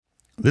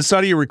This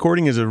audio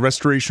recording is of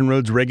Restoration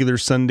Road's regular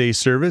Sunday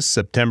service,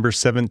 September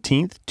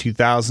 17th,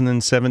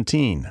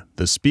 2017.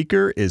 The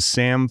speaker is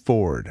Sam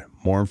Ford.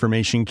 More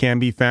information can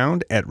be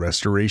found at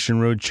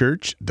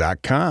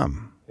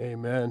restorationroadchurch.com.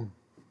 Amen.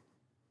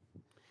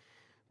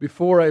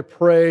 Before I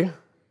pray,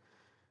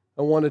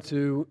 I wanted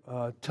to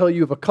tell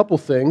you of a couple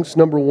things.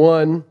 Number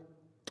one,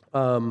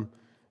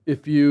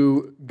 if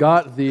you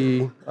got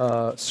the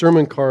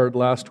sermon card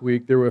last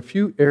week, there were a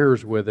few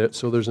errors with it,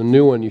 so there's a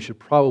new one you should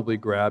probably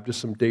grab.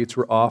 Just some dates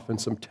were off and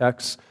some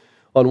texts.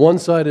 On one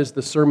side is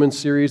the sermon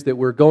series that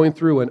we're going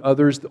through, and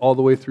others all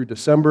the way through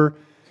December.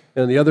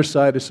 And on the other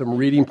side is some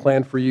reading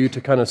plan for you to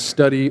kind of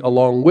study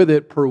along with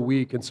it per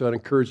week, and so I'd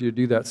encourage you to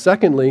do that.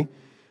 Secondly,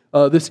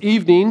 this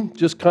evening,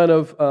 just kind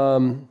of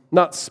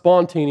not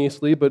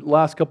spontaneously, but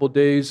last couple of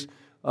days,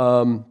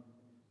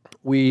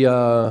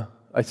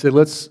 I said,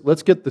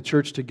 let's get the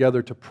church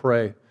together to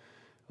pray.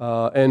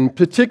 And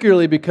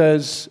particularly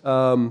because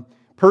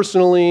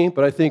personally,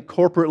 but I think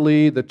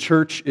corporately, the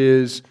church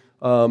is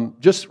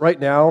just right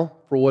now,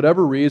 for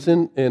whatever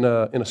reason, in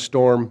a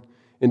storm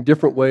in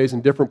different ways,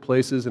 in different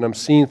places, and I'm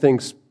seeing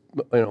things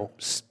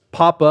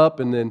pop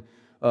up, and then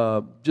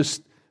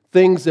just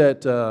things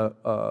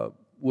that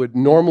would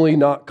normally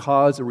not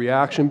cause a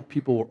reaction,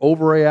 people were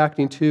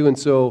overreacting to, and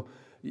so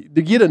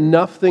to get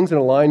enough things in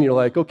a line, you're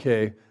like,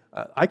 okay,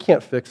 I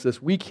can't fix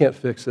this, we can't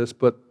fix this,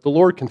 but the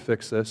Lord can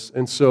fix this.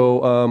 And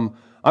so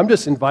I'm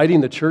just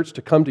inviting the church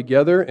to come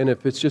together, and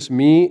if it's just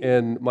me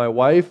and my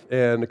wife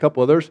and a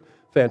couple others,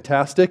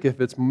 fantastic.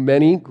 If it's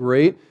many,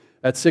 great.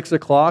 At 6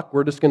 o'clock,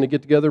 we're just going to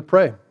get together and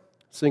pray,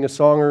 sing a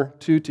song or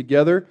two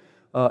together,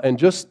 and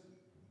just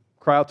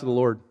cry out to the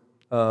Lord.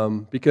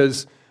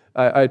 Because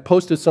I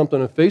posted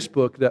something on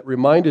Facebook that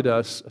reminded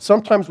us,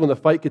 sometimes when the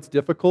fight gets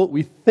difficult,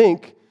 we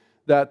think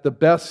that the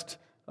best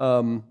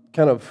kind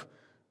of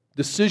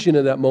decision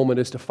in that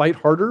moment is to fight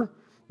harder,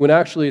 when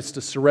actually it's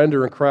to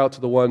surrender and cry out to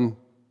the one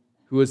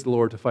who is the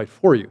Lord to fight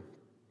for you.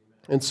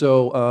 And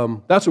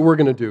so that's what we're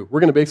going to do.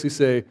 We're going to basically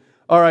say,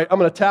 all right, I'm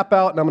going to tap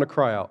out and I'm going to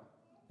cry out.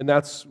 And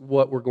that's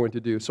what we're going to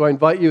do. So I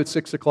invite you at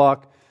 6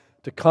 o'clock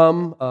to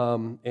come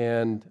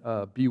and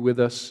be with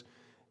us,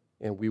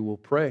 and we will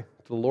pray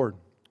to the Lord.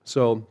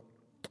 So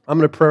I'm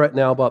going to pray right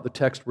now about the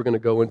text we're going to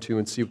go into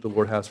and see what the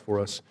Lord has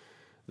for us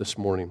this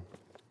morning.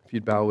 If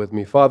you'd bow with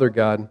me. Father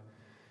God,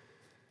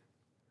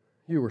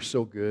 you are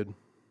so good.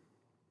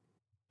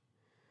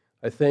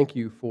 I thank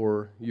you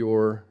for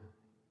your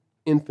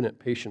infinite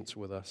patience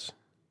with us.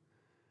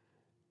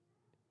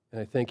 And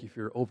I thank you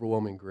for your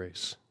overwhelming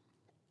grace.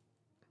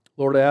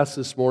 Lord, I ask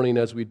this morning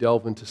as we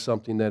delve into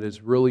something that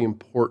is really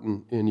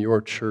important in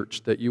your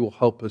church, that you will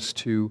help us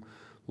to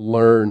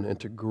learn and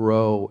to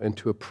grow and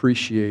to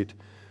appreciate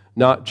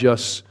not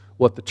just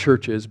what the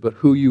church is, but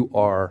who you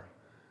are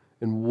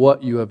and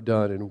what you have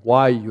done and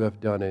why you have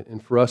done it,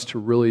 and for us to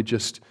really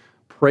just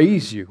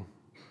praise you.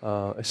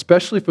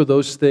 Especially for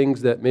those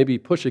things that maybe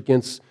push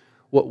against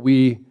what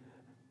we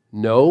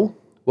know,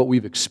 what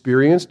we've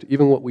experienced,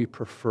 even what we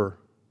prefer.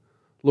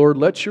 Lord,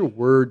 let your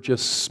word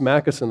just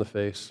smack us in the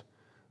face.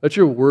 Let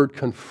your word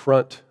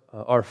confront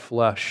our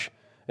flesh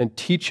and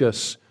teach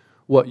us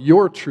what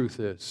your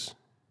truth is,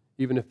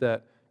 even if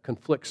that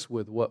conflicts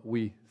with what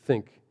we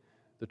think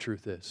the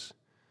truth is.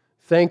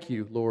 Thank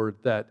you, Lord,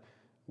 that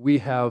we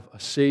have a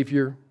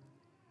Savior.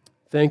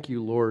 Thank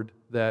you, Lord,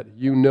 that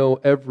you know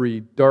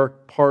every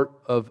dark part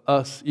of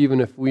us, even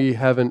if we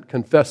haven't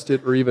confessed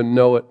it or even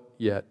know it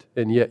yet,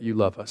 and yet you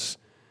love us.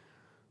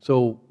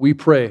 So we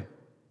pray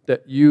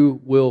that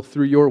you will,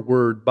 through your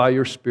word, by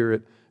your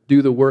Spirit,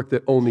 do the work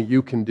that only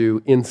you can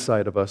do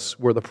inside of us,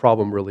 where the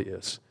problem really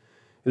is.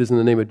 It is in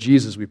the name of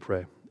Jesus we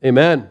pray.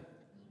 Amen.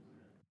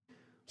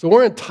 So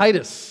we're in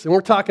Titus, and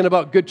we're talking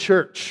about good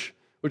church,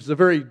 which is a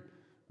very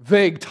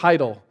vague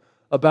title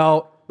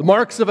about the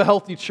marks of a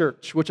healthy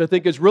church, which I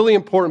think is really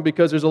important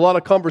because there's a lot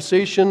of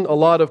conversation, a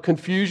lot of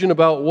confusion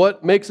about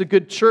what makes a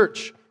good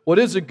church. What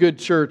is a good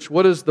church?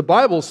 What does the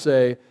Bible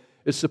say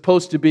is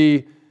supposed to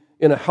be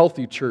in a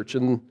healthy church?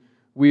 And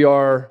we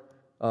are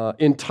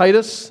in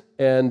Titus,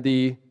 and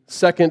the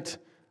second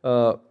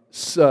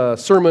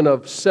sermon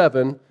of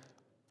 7,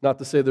 not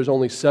to say there's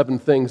only 7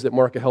 things that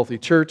mark a healthy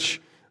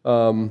church.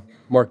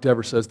 Mark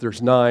Dever says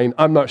there's 9.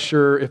 I'm not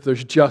sure if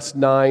there's just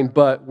 9,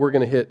 but we're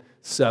going to hit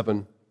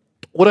 7.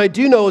 What I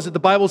do know is that the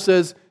Bible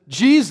says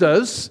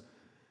Jesus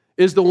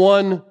is the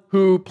one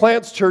who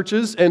plants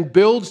churches and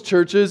builds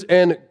churches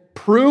and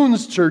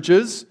prunes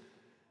churches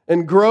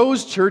and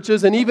grows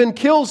churches and even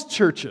kills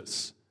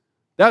churches.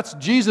 That's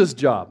Jesus'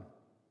 job.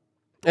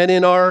 And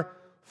in our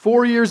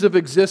 4 years of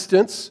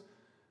existence,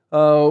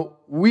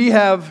 we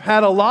have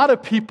had a lot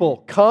of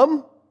people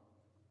come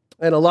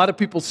and a lot of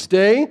people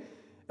stay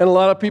and a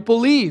lot of people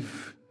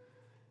leave.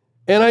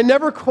 And I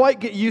never quite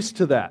get used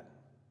to that.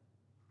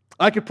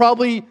 I could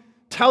probably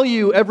tell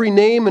you every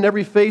name and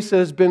every face that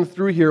has been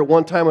through here at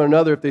one time or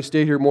another if they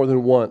stayed here more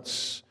than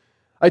once.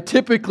 I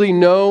typically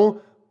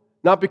know,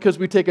 not because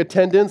we take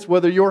attendance,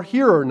 whether you're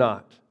here or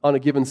not on a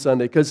given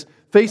Sunday, because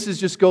faces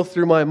just go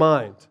through my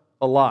mind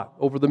a lot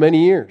over the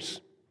many years.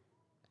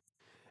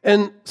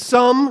 And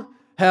some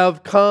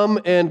have come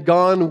and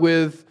gone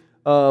with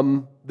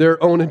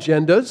their own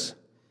agendas,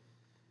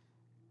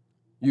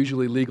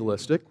 usually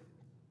legalistic.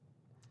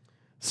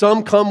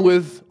 Some come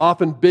with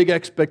often big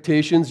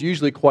expectations,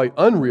 usually quite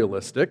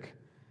unrealistic.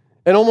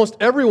 And almost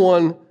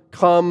everyone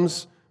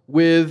comes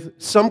with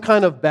some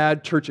kind of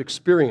bad church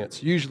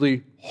experience,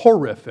 usually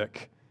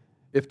horrific,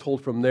 if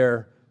told from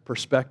their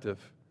perspective.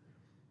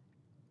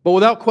 But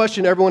without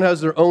question, everyone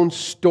has their own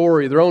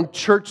story, their own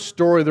church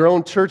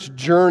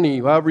journey,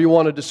 however you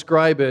want to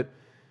describe it.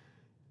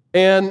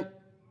 And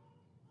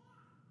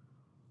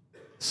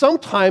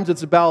sometimes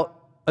it's about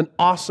an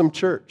awesome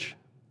church.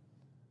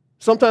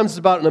 Sometimes it's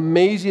about an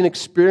amazing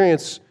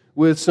experience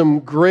with some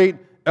great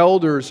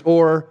elders.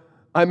 Or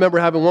I remember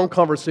having one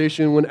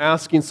conversation when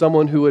asking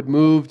someone who had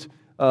moved,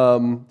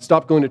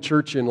 stopped going to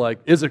church in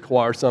like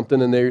Issaquah or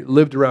something, and they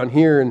lived around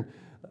here. And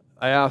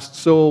I asked,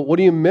 so what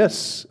do you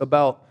miss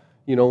about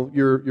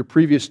your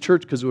previous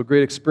church because it was a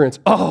great experience?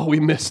 Oh, we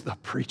missed the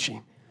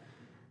preaching.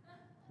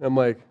 I'm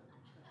like,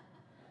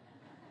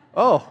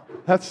 oh,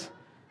 that's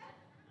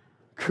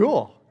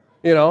cool.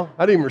 I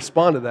didn't even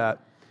respond to that.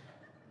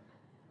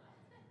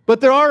 But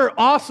there are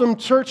awesome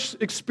church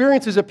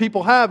experiences that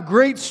people have,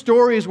 great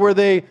stories where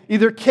they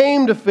either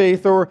came to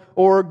faith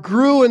or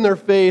grew in their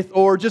faith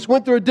or just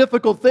went through a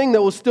difficult thing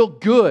that was still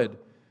good.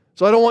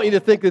 So I don't want you to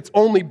think it's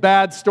only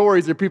bad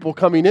stories that people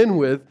coming in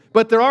with,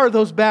 but there are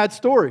those bad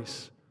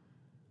stories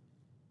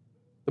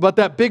about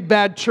that big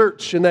bad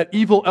church and that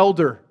evil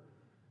elder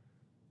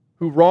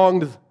who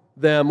wronged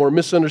them or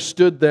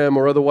misunderstood them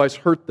or otherwise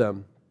hurt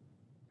them.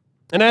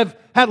 And I've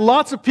had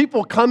lots of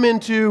people come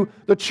into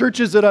the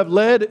churches that I've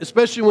led,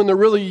 especially when they're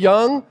really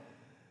young,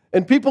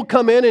 and people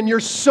come in and you're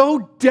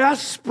so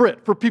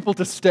desperate for people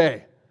to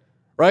stay,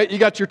 right? You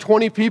got your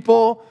 20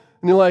 people,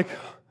 and you're like,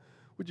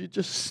 would you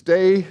just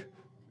stay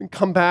and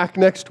come back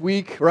next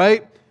week,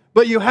 right?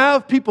 But you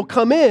have people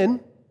come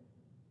in,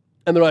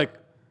 and they're like,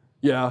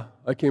 yeah,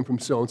 I came from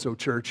so-and-so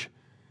church,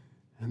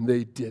 and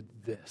they did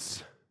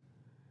this.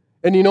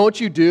 And you know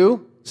what you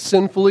do,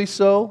 sinfully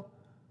so?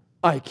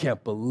 I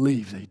can't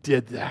believe they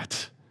did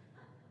that.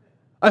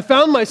 I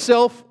found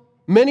myself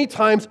many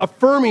times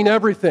affirming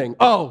everything.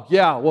 Oh,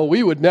 yeah, well,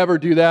 we would never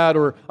do that,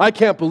 or I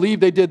can't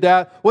believe they did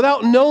that,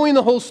 without knowing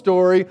the whole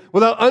story,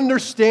 without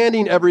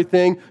understanding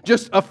everything,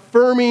 just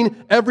affirming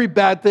every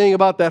bad thing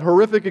about that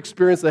horrific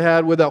experience they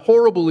had with that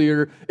horrible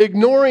leader,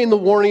 ignoring the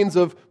warnings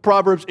of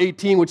Proverbs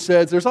 18, which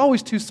says there's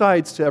always two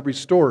sides to every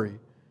story.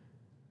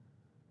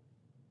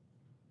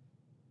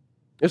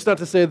 It's not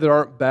to say there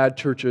aren't bad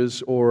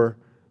churches or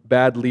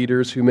bad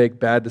leaders who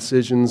make bad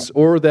decisions,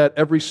 or that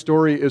every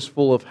story is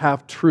full of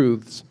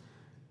half-truths.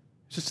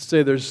 It's just to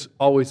say there's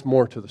always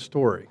more to the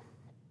story.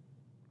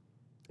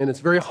 And it's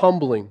very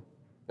humbling,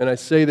 and I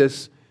say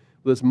this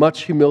with as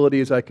much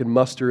humility as I can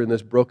muster in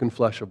this broken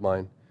flesh of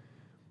mine.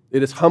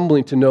 It is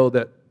humbling to know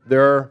that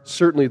there are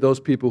certainly those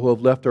people who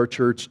have left our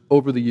church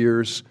over the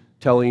years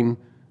telling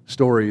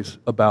stories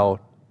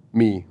about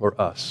me or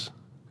us.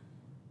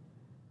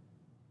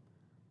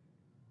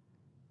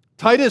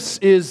 Titus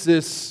is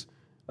this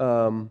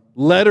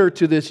letter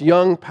to this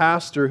young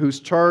pastor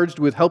who's charged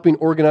with helping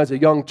organize a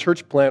young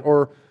church plant,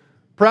 or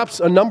perhaps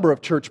a number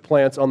of church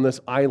plants on this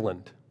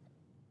island.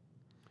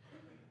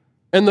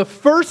 And the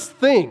first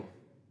thing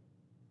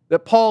that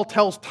Paul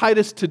tells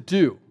Titus to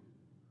do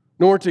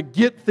in order to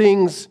get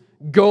things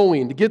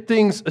going, to get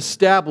things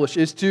established,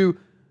 is to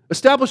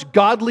establish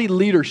godly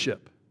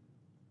leadership.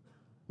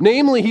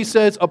 Namely, he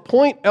says,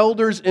 appoint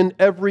elders in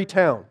every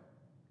town.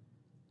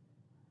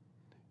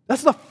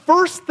 That's the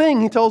first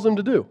thing he tells them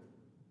to do.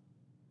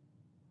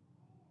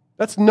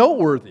 That's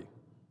noteworthy,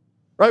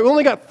 right? We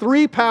only got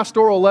 3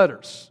 pastoral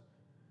letters,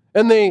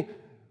 and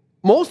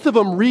most of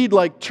them read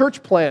like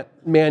church plant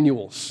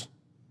manuals.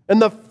 And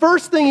the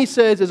first thing he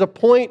says is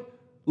appoint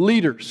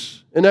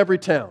leaders in every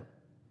town.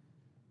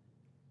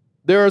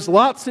 There's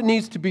lots that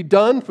needs to be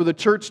done for the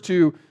church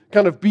to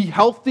kind of be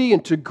healthy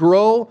and to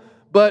grow,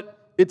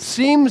 but it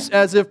seems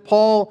as if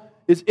Paul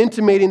is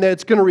intimating that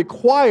it's going to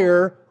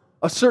require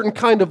a certain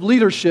kind of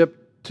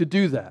leadership to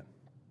do that.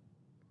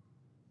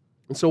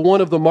 And so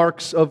one of the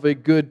marks of a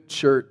good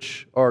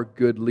church are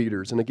good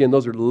leaders. And again,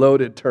 those are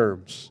loaded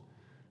terms.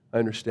 I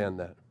understand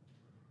that.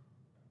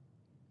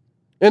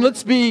 And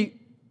let's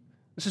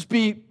just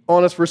be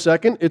honest for a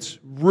second. It's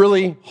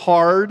really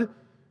hard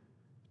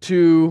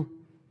to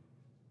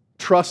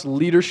trust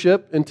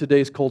leadership in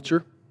today's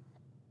culture.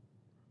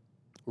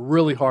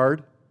 Really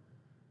hard.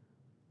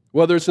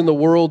 Whether it's in the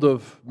world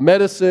of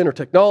medicine or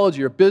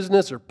technology or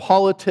business or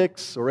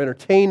politics or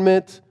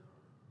entertainment,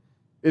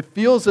 it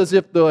feels as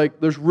if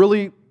it's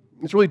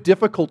really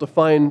difficult to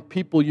find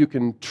people you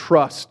can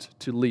trust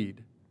to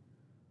lead.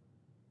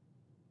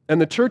 And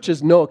the church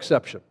is no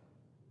exception.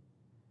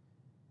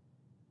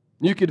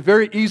 You could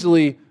very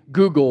easily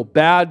Google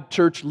bad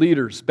church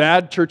leaders,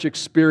 bad church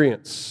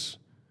experience,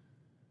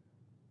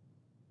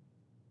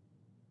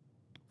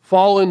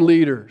 fallen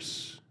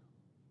leaders,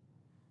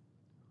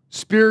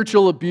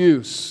 spiritual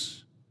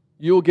abuse.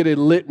 You'll get a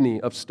litany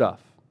of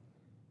stuff.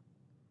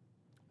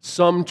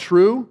 Some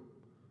true,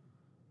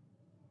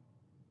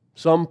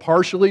 Some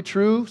partially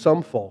true,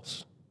 some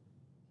false.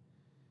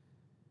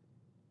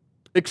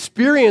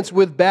 Experience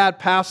with bad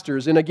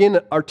pastors, and again,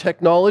 our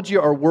technology,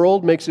 our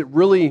world makes it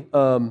really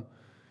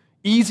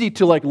easy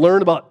to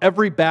learn about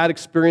every bad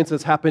experience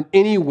that's happened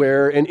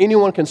anywhere, and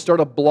anyone can start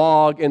a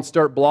blog and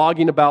start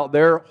blogging about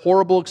their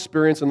horrible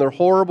experience and their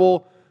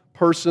horrible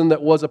person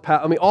that was a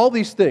pastor. I mean, all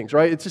these things,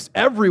 right? It's just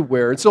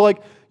everywhere. And so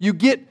you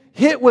get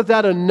hit with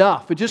that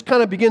enough. It just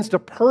kind of begins to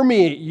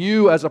permeate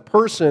you as a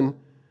person.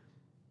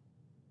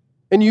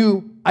 And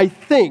you, I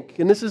think,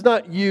 and this is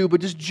not you,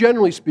 but just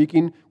generally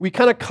speaking, we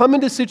kind of come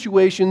into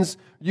situations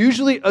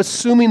usually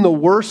assuming the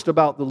worst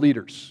about the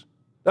leaders.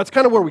 That's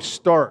kind of where we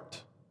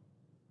start.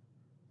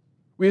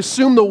 We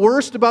assume the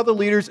worst about the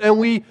leaders, and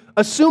we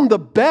assume the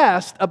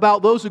best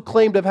about those who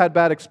claim to have had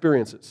bad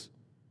experiences.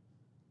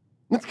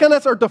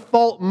 That's our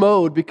default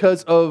mode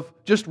because of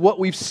just what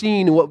we've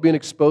seen and what we've been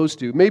exposed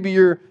to. Maybe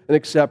you're an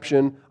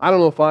exception. I don't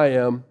know if I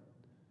am.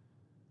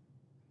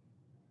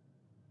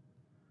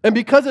 And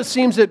because it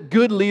seems that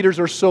good leaders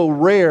are so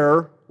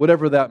rare,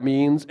 whatever that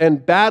means,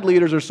 and bad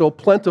leaders are so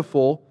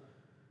plentiful,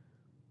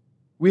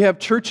 we have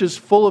churches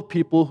full of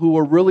people who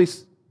are really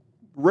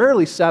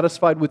rarely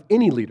satisfied with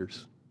any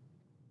leaders.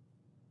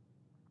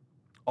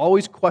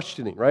 Always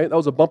questioning, right? That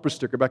was a bumper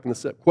sticker back in the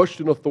set.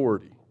 Question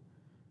authority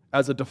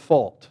as a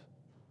default.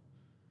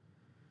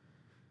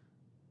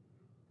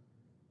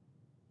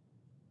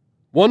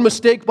 One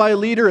mistake by a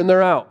leader and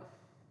they're out.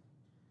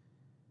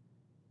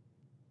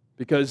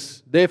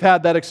 Because they've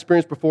had that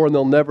experience before and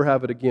they'll never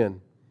have it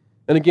again.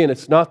 And again,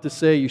 it's not to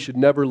say you should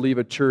never leave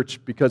a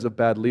church because of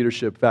bad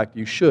leadership. In fact,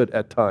 you should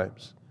at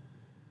times.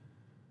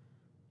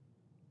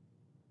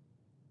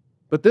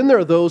 But then there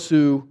are those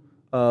who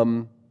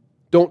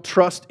don't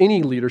trust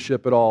any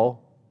leadership at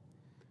all,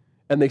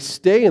 and they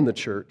stay in the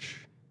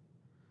church,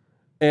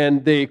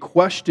 and they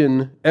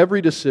question every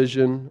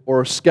decision or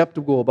are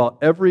skeptical about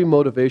every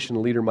motivation a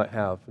leader might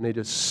have, and they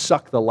just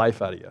suck the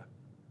life out of you.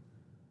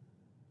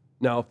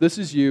 Now, if this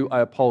is you,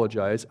 I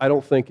apologize. I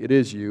don't think it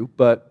is you,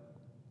 but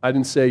I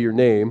didn't say your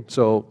name,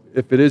 so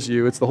if it is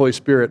you, it's the Holy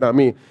Spirit, not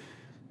me.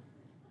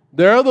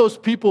 There are those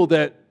people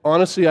that,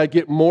 honestly, I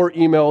get more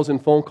emails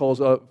and phone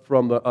calls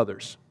from the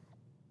others.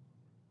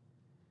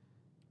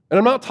 And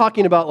I'm not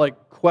talking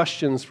about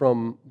questions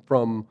from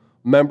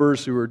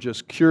members who are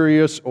just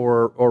curious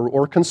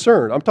or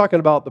concerned. I'm talking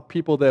about the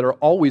people that are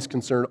always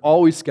concerned,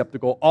 always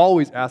skeptical,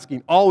 always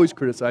asking, always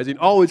criticizing,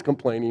 always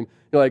complaining.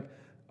 You're like,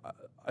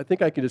 I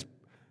think I could just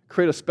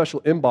create a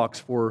special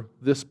inbox for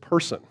this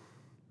person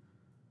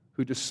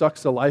who just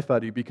sucks the life out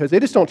of you because they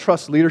just don't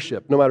trust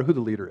leadership, no matter who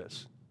the leader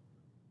is.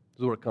 This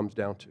is what it comes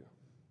down to.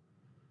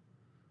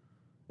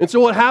 And so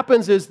what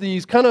happens is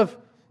these kind of,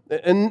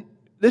 and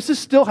this is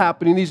still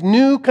happening, these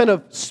new kind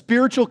of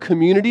spiritual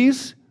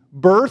communities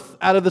birth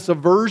out of this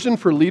aversion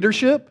for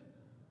leadership,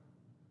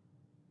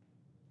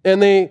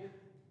 and they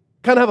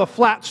kind of have a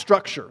flat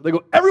structure. They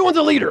go, everyone's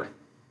a leader.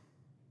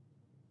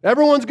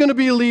 Everyone's going to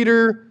be a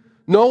leader.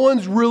 No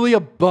one's really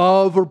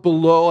above or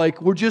below.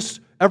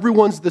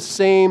 Everyone's the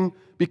same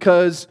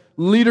because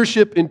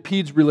leadership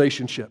impedes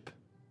relationship,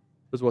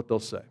 is what they'll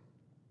say.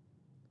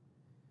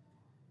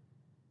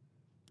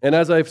 And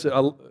as I've said,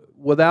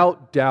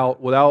 without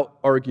doubt, without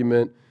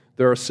argument,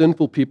 there are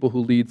sinful people who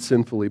lead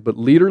sinfully, but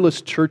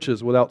leaderless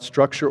churches without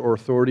structure or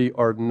authority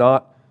are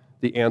not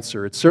the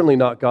answer. It's certainly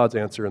not God's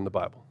answer in the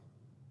Bible.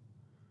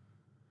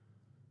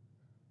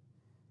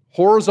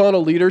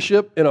 Horizontal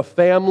leadership in a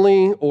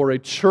family or a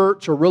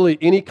church or really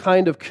any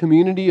kind of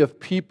community of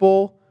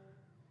people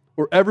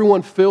where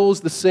everyone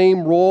fills the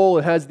same role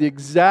and has the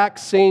exact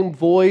same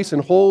voice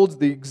and holds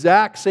the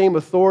exact same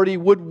authority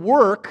would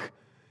work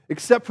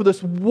except for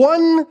this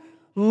one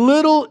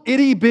little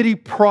itty-bitty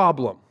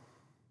problem.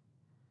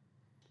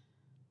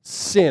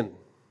 Sin.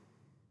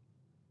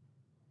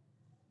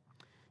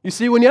 You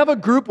see, when you have a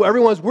group where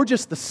we're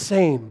just the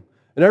same,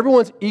 and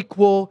everyone's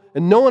equal,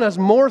 and no one has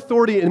more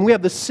authority, and we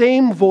have the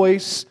same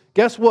voice,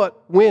 guess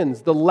what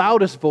wins? The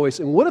loudest voice.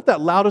 And what if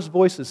that loudest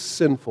voice is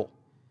sinful?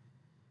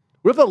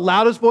 What if the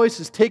loudest voice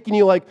is taking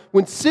you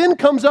when sin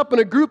comes up in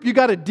a group, you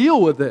got to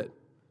deal with it.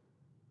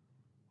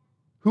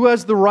 Who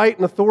has the right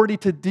and authority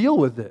to deal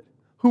with it?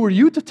 Who are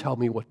you to tell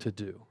me what to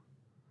do?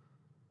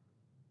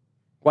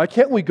 Why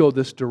can't we go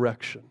this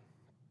direction?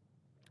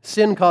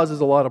 Sin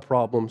causes a lot of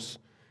problems,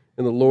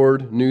 and the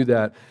Lord knew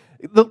that.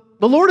 The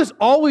Lord has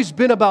always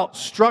been about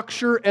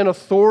structure and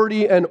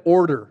authority and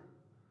order.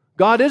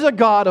 God is a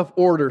God of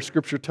order,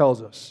 Scripture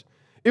tells us.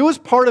 It was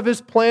part of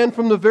His plan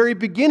from the very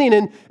beginning,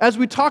 and as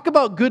we talk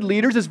about good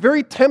leaders, it's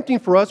very tempting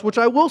for us, which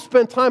I will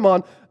spend time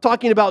on,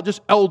 talking about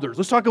just elders.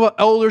 Let's talk about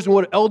elders and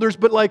what elders,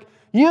 but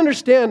you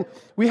understand,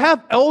 we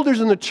have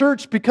elders in the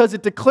church because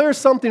it declares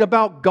something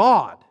about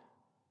God.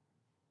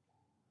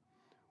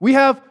 We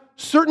have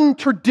certain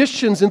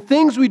traditions and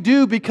things we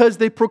do because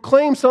they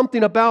proclaim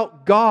something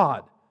about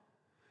God.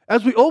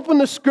 As we open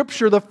the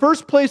Scripture, the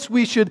first place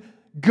we should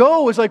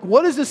go is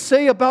what does this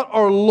say about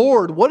our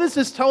Lord? What does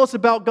this tell us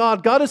about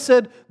God? God has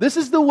said, this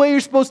is the way you're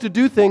supposed to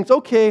do things.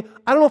 Okay,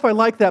 I don't know if I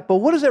like that, but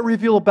what does that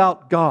reveal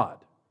about God?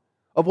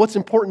 of what's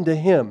important to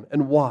Him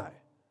and why.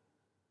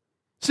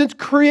 Since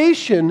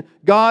creation,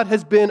 God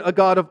has been a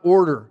God of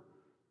order.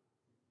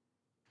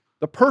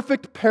 The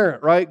perfect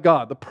parent, right?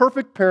 God, the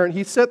perfect parent,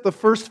 He set the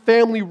first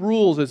family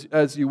rules,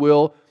 as you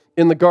will,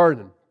 in the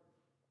garden.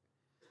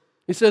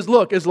 He says,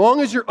 look, as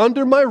long as you're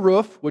under my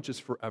roof, which is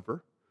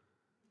forever,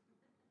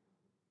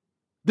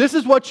 this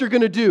is what you're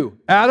going to do.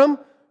 Adam,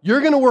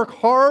 you're going to work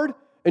hard,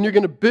 and you're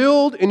going to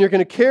build, and you're going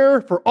to care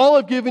for all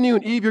I've given you,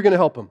 and Eve, you're going to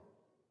help him.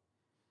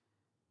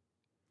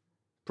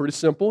 Pretty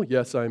simple.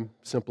 Yes, I'm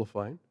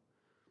simplifying.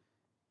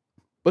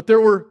 But there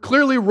were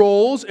clearly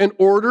roles and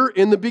order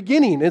in the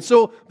beginning. And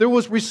so there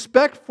was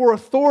respect for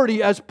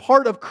authority as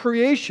part of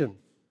creation.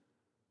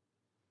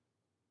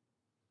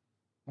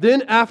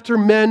 Then after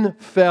men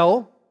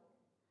fell,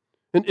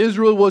 and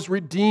Israel was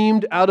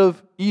redeemed out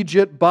of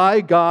Egypt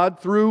by God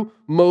through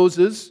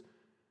Moses,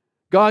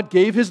 God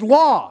gave His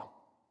law.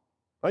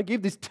 He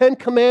gave these 10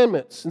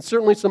 commandments and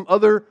certainly some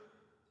other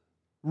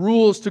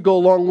rules to go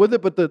along with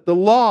it, but the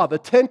law, the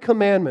 10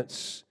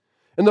 commandments.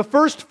 And the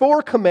first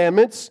 4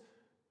 commandments,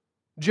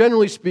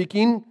 generally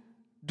speaking,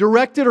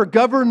 directed or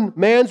governed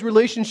man's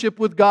relationship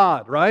with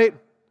God, right?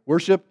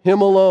 Worship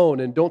Him alone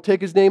and don't take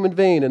His name in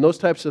vain and those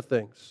types of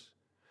things.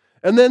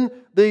 And then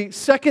the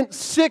second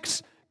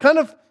 6 kind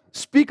of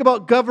speak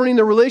about governing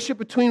the relationship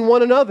between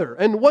one another.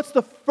 And what's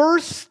the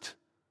first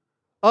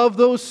of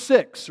those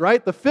 6,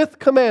 right? The 5th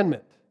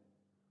commandment.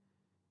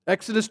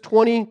 Exodus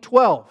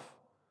 20:12.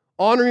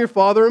 Honor your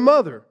father and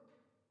mother,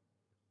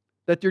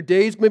 that your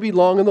days may be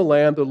long in the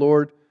land the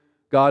Lord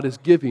God is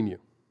giving you.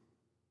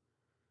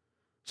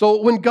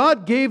 So when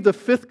God gave the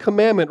 5th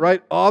commandment,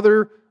 right,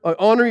 honor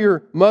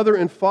your mother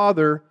and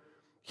father,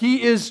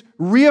 He is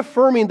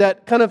reaffirming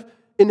that kind of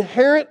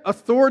inherent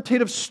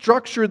authoritative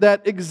structure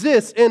that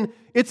exists. And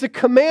it's a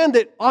command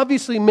that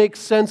obviously makes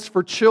sense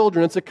for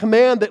children. It's a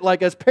command that,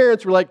 like, as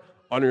parents, we're like,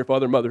 honor your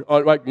father and mother.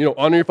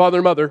 Honor your father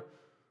and mother.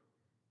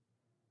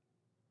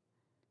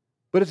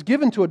 But it's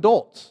given to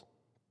adults.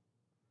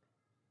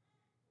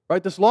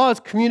 Right? This law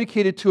is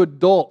communicated to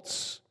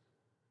adults.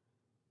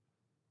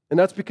 And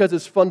that's because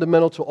it's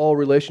fundamental to all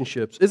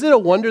relationships. Is it a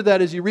wonder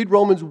that as you read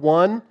Romans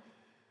 1,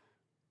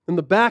 in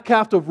the back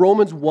half of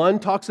Romans 1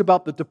 talks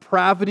about the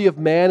depravity of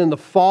man and the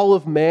fall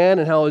of man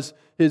and how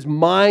his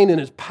mind and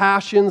his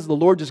passions, the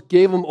Lord just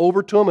gave them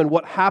over to him and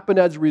what happened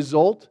as a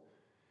result?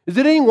 Is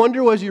it any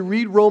wonder as you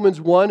read Romans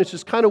 1, it's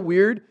just kind of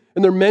weird,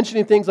 and they're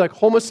mentioning things like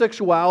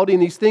homosexuality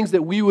and these things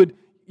that we would,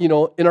 in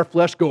our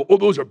flesh go, oh,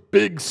 those are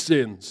big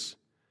sins.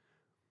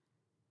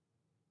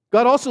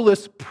 God also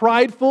lists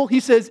prideful. He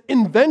says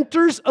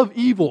inventors of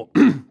evil.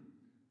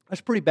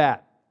 That's pretty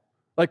bad.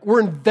 Like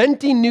we're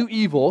inventing new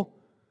evil.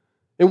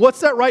 And what's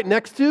that right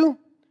next to?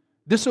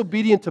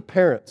 Disobedient to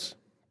parents.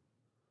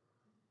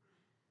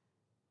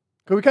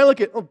 Because we kind of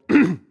look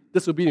at,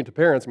 disobedient to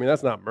parents,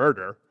 that's not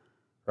murder,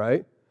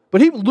 right?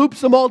 But He loops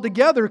them all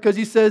together because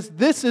He says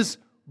this is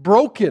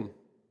broken.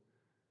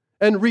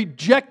 And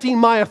rejecting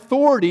my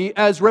authority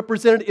as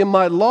represented in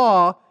my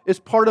law is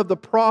part of the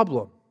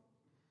problem.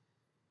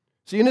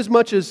 See,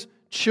 inasmuch as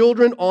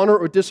children honor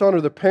or dishonor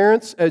their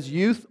parents, as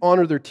youth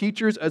honor their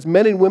teachers, as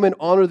men and women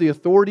honor the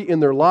authority in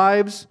their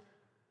lives,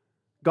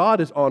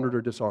 God is honored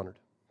or dishonored.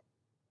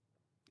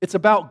 It's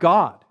about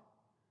God.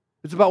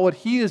 It's about what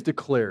He has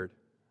declared,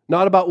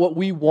 not about what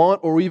we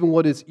want or even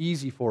what is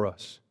easy for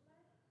us.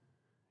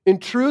 In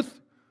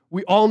truth,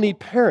 we all need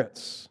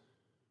parents.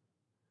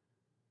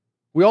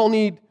 We all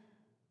need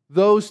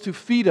those to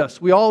feed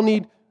us. We all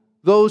need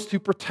those to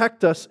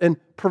protect us and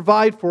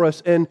provide for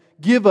us and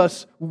give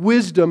us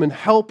wisdom and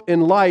help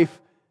in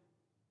life,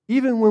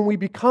 even when we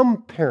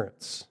become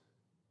parents.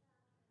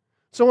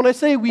 So when I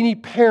say we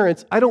need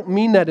parents, I don't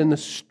mean that in the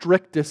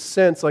strictest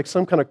sense, like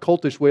some kind of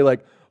cultish way,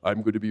 like,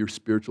 I'm going to be your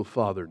spiritual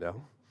father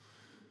now,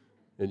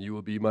 and you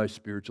will be my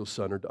spiritual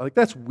son. Like,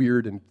 that's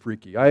weird and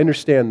freaky. I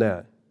understand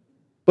that.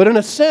 But in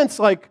a sense,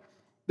 like,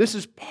 this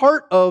is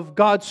part of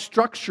God's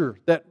structure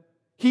that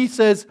He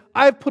says,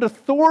 I've put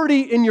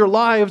authority in your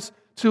lives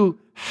to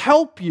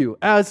help you,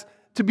 as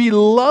to be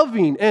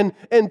loving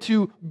and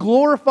to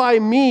glorify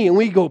me. And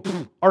we go,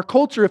 our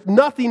culture, if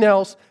nothing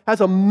else,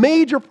 has a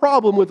major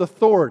problem with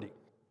authority.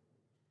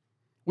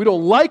 We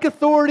don't like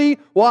authority.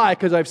 Why?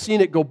 Because I've seen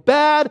it go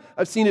bad.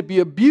 I've seen it be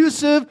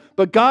abusive.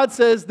 But God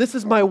says, this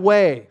is my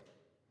way.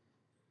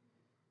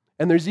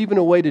 And there's even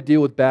a way to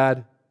deal with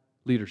bad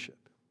leadership.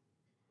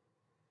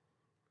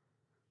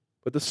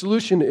 But the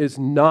solution is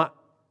not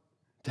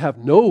to have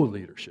no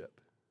leadership.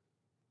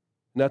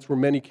 And that's where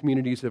many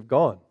communities have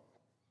gone.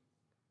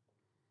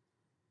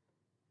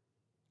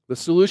 The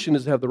solution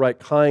is to have the right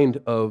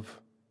kind of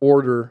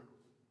order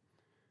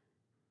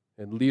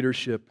and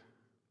leadership,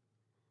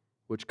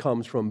 which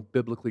comes from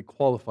biblically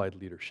qualified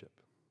leadership.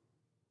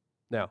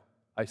 Now,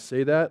 I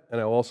say that,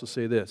 and I will also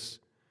say this.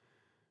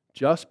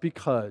 Just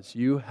because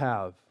you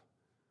have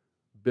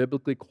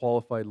biblically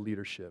qualified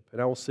leadership,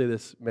 and I will say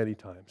this many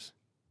times,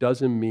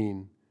 doesn't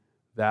mean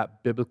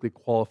that biblically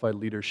qualified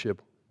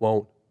leadership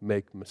won't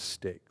make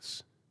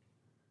mistakes.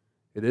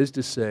 It is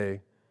to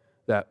say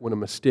that when a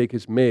mistake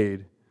is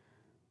made,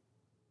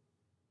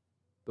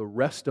 the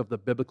rest of the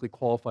biblically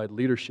qualified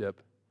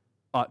leadership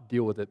ought to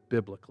deal with it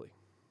biblically,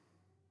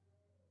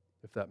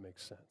 if that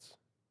makes sense.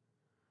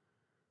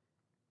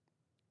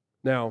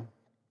 Now,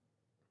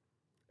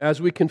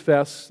 as we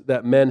confess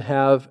that men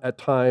have at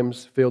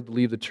times failed to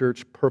lead the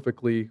church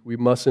perfectly, we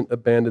mustn't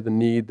abandon the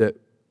need that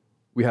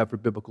we have for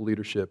biblical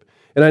leadership.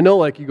 And I know,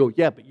 like, you go,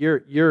 yeah, but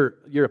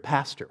you're a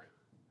pastor.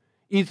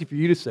 Easy for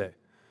you to say.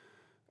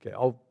 Okay,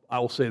 I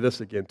will say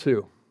this again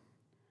too.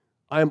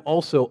 I am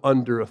also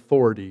under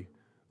authority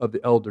of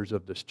the elders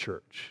of this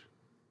church.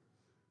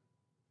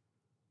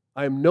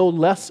 I am no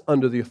less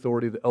under the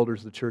authority of the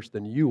elders of the church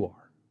than you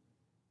are.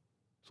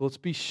 So let's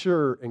be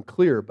sure and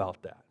clear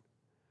about that.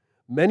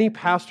 Many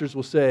pastors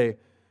will say,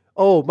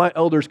 oh, my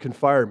elders can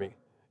fire me.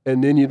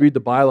 And then you read the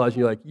bylaws and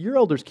you're like, your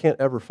elders can't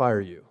ever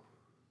fire you.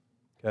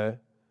 Okay?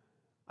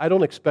 I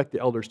don't expect the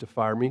elders to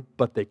fire me,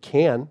 but they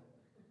can.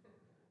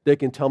 They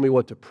can tell me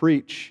what to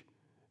preach.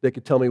 They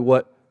can tell me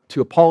what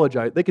to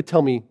apologize. They could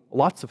tell me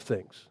lots of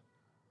things.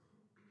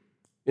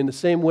 In the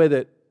same way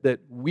that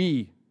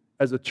we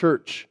as a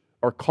church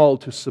are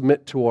called to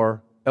submit to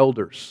our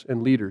elders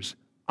and leaders,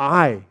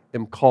 I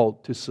am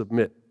called to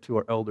submit to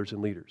our elders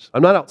and leaders.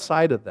 I'm not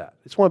outside of that.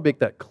 I just want to make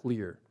that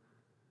clear.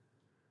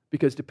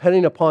 Because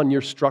depending upon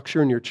your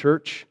structure in your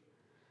church,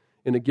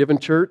 in a given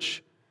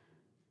church,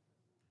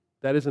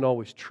 that isn't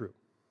always true.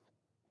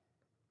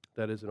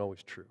 That isn't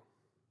always true.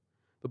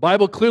 The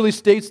Bible clearly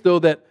states, though,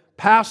 that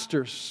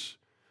pastors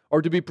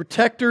are to be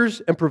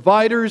protectors and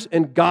providers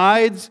and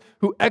guides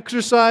who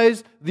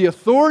exercise the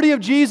authority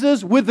of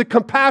Jesus with the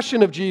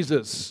compassion of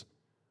Jesus.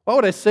 Why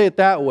would I say it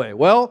that way?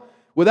 Well,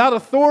 without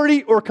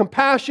authority or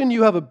compassion,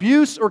 you have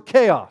abuse or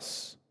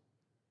chaos.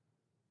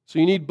 So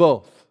you need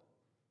both.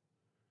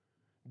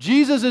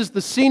 Jesus is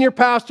the senior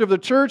pastor of the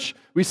church.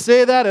 We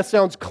say that, it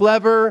sounds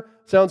clever,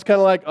 sounds kind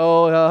of like,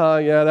 oh,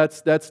 yeah,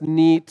 that's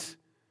neat.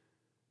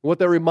 What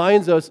that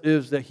reminds us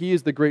is that He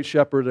is the great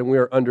shepherd and we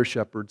are under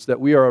shepherds, that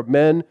we are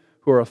men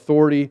who are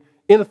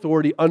in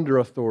authority, under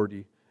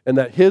authority, and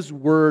that His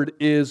word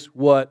is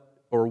what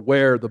or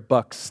where the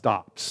buck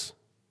stops.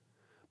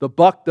 The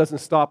buck doesn't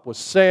stop with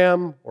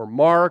Sam or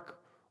Mark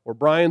or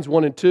Brian's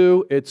 1 and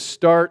 2. It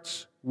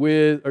stops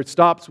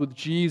with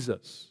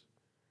Jesus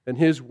and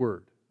His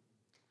word.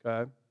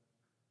 Okay?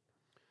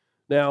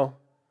 Now,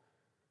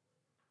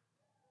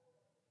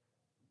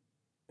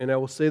 and I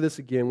will say this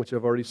again, which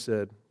I've already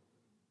said,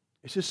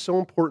 it's just so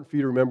important for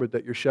you to remember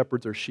that your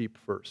shepherds are sheep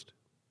first,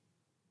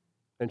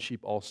 and sheep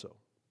also.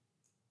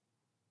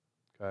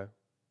 Okay?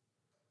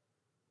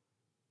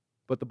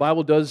 But the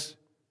Bible does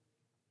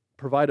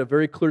provide a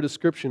very clear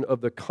description of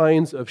the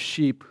kinds of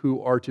sheep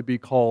who are to be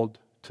called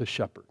to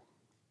shepherd.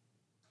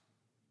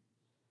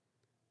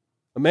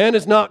 A man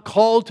is not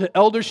called to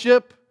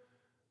eldership,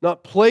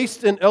 not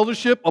placed in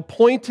eldership,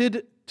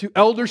 appointed to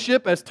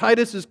eldership, as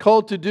Titus is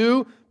called to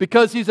do,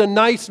 because he's a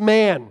nice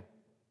man.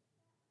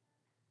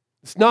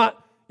 It's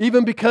not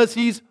even because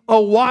he's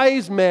a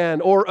wise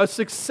man or a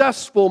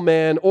successful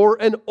man or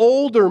an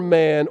older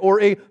man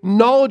or a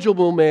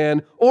knowledgeable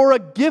man or a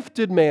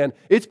gifted man.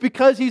 It's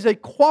because he's a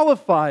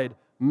qualified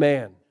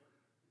man.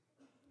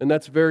 And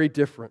that's very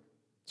different.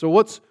 So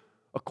what's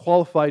a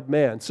qualified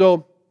man?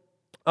 So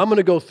I'm going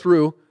to go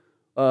through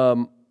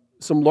some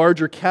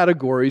larger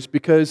categories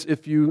because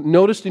if you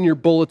noticed in your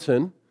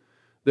bulletin,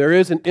 there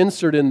is an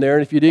insert in there,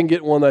 and if you didn't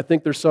get one, I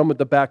think there's some at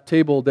the back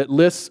table that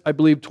lists, I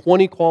believe,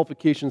 20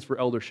 qualifications for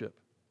eldership.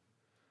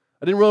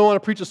 I didn't really want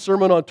to preach a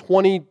sermon on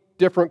 20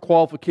 different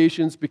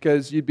qualifications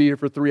because you'd be here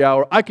for 3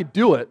 hours. I could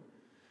do it,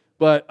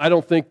 but I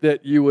don't think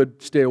that you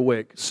would stay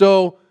awake.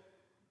 So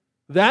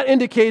that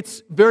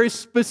indicates very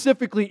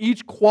specifically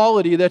each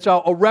quality that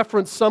I'll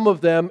reference some of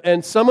them,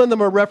 and some of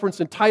them are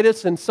referenced in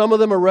Titus, and some of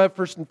them are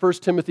referenced in 1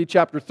 Timothy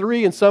chapter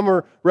 3, and some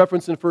are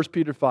referenced in 1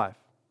 Peter 5.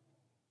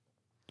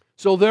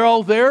 So they're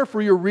all there for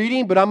your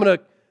reading, but I'm going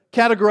to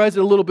categorize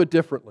it a little bit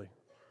differently,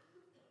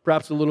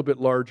 perhaps a little bit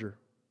larger.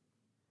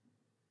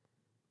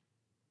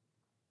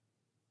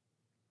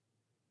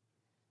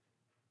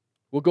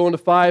 We'll go into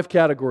 5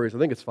 categories. I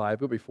think it's 5.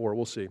 It'll be 4.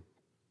 We'll see.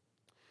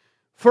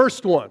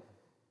 First one,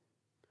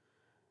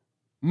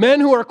 men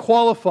who are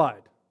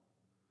qualified,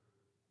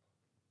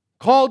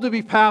 called to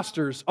be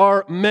pastors,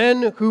 are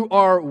men who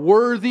are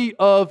worthy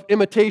of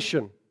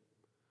imitation,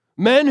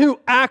 men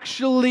who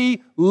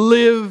actually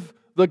live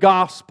the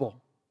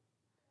gospel.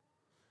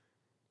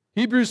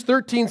 Hebrews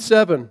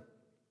 13:7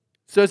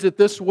 says it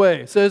this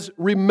way. It says,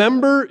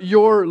 remember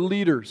your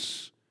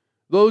leaders,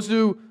 those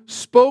who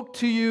spoke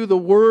to you the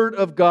word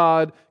of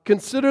God.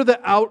 Consider the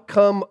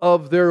outcome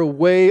of their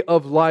way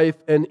of life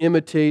and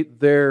imitate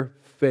their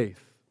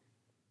faith.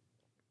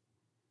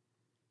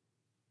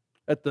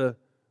 At the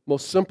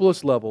most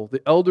simplest level,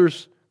 the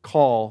elder's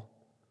call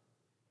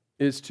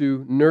is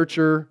to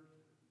nurture,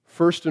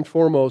 first and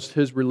foremost,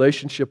 his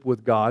relationship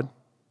with God,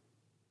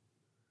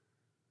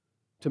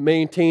 to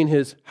maintain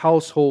his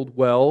household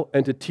well,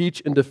 and to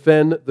teach and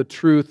defend the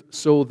truth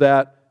so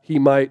that he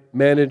might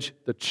manage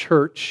the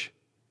church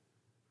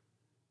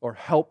or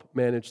help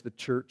manage the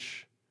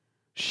church,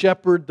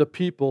 shepherd the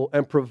people,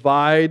 and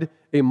provide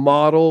a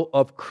model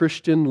of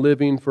Christian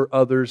living for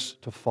others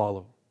to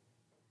follow.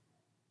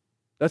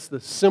 That's the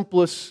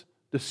simplest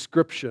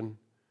description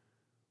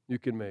you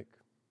can make.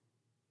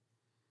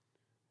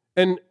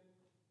 And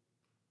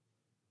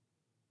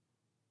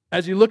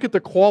as you look at the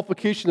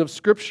qualification of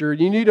Scripture,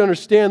 you need to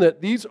understand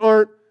that these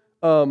aren't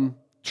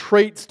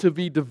traits to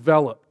be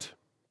developed.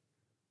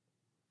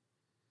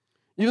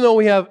 Even though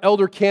we have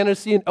elder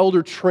candidacy and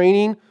elder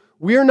training,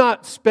 we are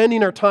not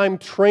spending our time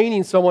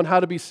training someone how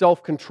to be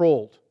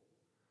self-controlled,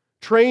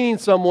 training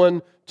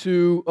someone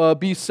to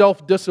be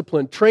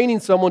self-disciplined, training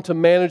someone to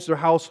manage their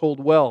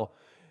household well.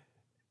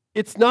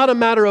 It's not a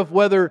matter of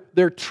whether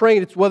they're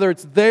trained, it's whether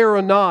it's there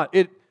or not.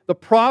 The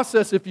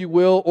process, if you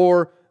will,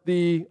 or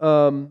the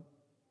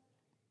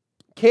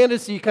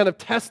candidacy kind of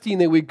testing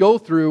that we go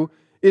through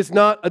is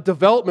not a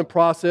development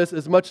process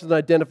as much as an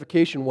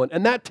identification one.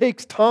 And that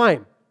takes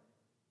time.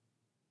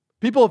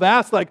 People have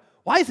asked, like,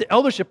 why does the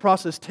eldership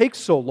process take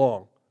so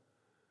long?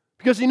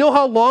 Because you know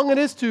how long it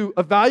is to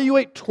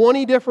evaluate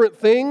 20 different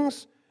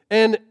things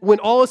and when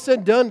all is said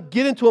and done,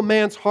 get into a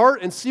man's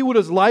heart and see what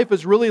his life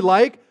is really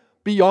like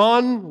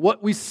beyond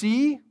what we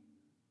see?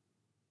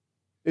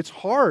 It's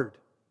hard.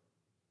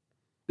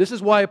 This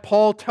is why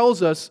Paul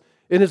tells us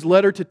in his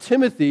letter to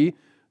Timothy,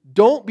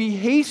 don't be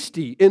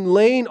hasty in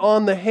laying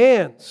on the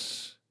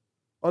hands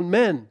on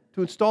men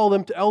to install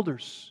them to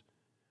elders.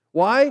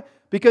 Why?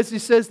 Because he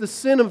says the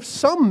sin of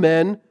some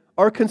men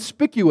are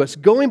conspicuous,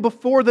 going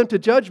before them to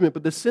judgment,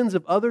 but the sins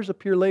of others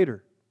appear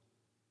later.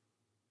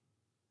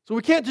 So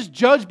we can't just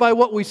judge by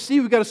what we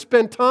see. We've got to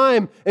spend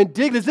time and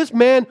dig. Does this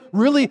man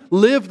really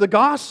live the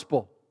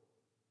gospel?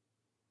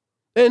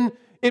 And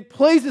it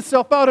plays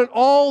itself out in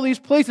all these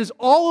places.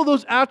 All of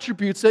those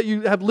attributes that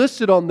you have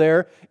listed on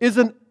there is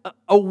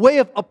a way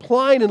of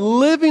applying and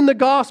living the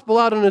gospel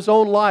out in his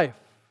own life.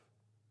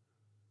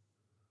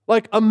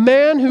 Like a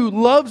man who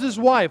loves his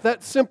wife,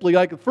 that's simply,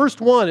 like the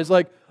first one is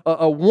like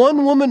a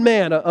one-woman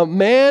man, a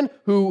man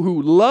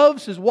who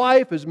loves his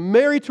wife, is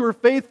married to her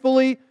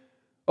faithfully.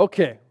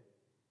 Okay,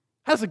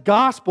 how does the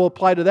gospel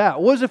apply to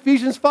that? What does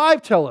Ephesians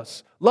 5 tell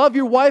us? Love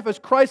your wife as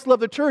Christ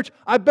loved the church.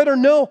 I better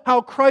know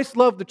how Christ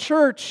loved the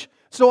church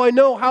so I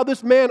know how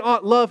this man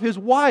ought love his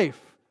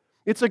wife.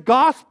 It's a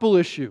gospel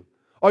issue.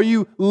 Are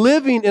you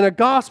living in a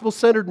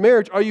gospel-centered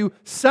marriage? Are you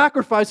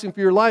sacrificing for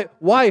your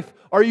wife?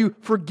 Are you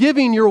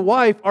forgiving your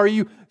wife? Are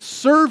you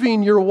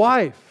serving your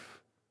wife?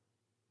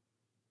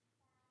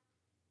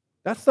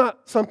 That's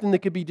not something that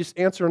could be just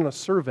answered on a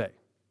survey,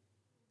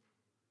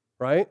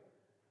 right?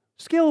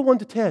 Scale of 1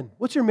 to 10.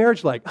 What's your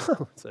marriage like?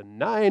 Oh, it's a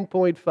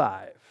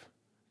 9.5,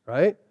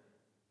 right?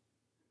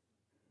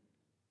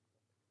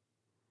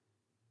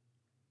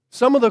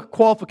 Some of the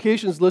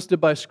qualifications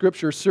listed by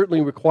Scripture certainly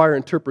require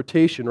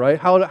interpretation, right?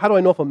 How do I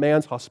know if a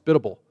man's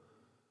hospitable?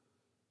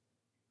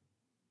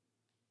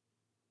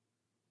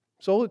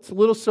 So it's a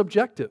little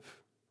subjective.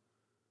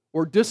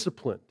 Or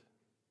disciplined.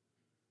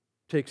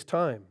 Takes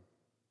time.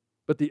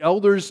 But the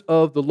elders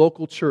of the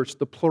local church,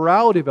 the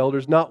plurality of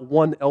elders, not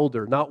one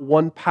elder, not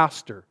one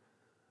pastor,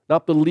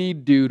 not the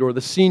lead dude or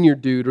the senior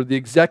dude or the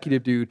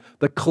executive dude.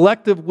 The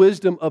collective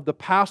wisdom of the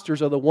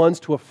pastors are the ones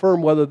to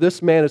affirm whether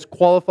this man is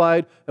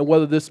qualified and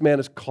whether this man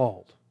is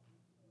called.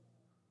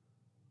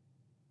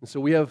 And so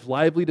we have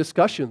lively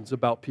discussions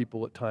about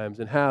people at times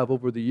and have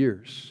over the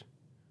years.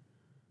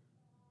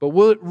 But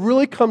when it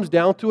really comes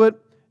down to it,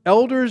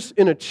 elders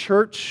in a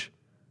church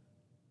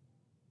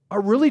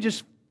are really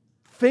just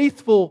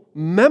faithful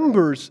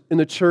members in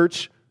the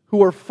church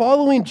who are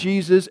following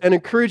Jesus and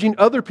encouraging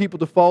other people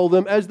to follow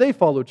them as they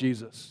follow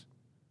Jesus.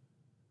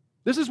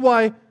 This is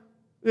why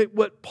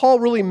what Paul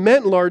really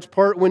meant in large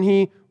part when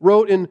he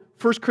wrote in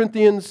 1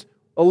 Corinthians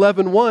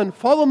 11:1,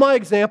 follow my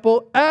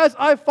example as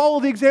I follow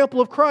the example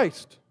of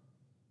Christ.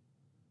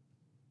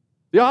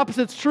 The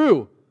opposite's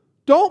true.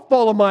 Don't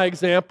follow my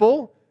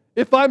example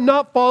if I'm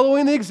not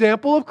following the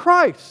example of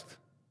Christ.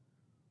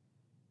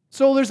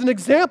 So there's an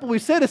example. We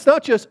said it's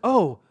not just,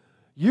 oh,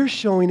 you're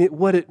showing it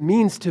what it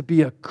means to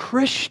be a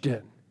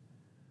Christian.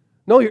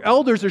 No, your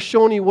elders are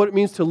showing you what it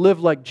means to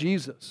live like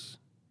Jesus.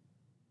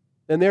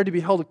 And they're to be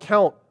held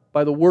account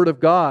by the Word of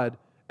God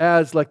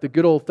as, like the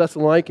good old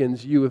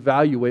Thessalonians, you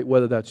evaluate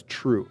whether that's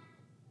true.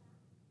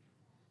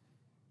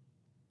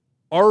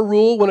 Our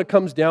rule when it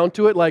comes down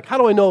to it, like how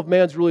do I know if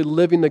man's really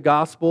living the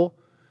gospel?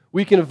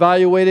 We can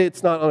evaluate it.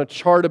 It's not on a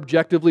chart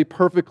objectively,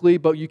 perfectly,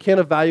 but you can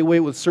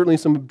evaluate with certainly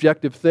some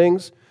objective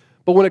things.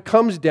 But when it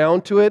comes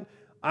down to it,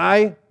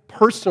 I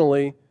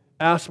personally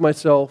ask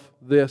myself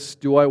this: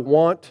 do I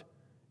want,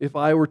 if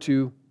I were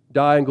to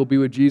die and go be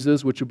with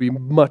Jesus, which would be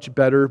much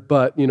better,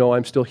 but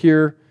I'm still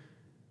here,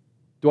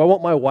 do I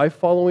want my wife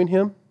following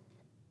him?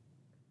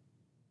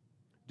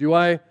 Do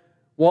I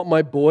want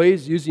my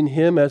boys using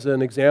him as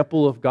an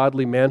example of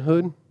godly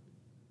manhood?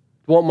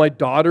 Do I want my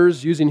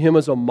daughters using him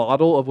as a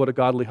model of what a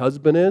godly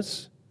husband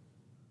is?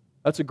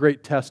 That's a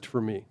great test for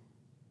me,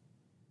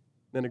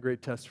 and a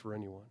great test for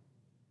anyone.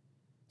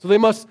 So they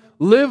must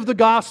live the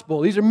gospel.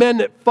 These are men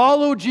that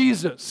follow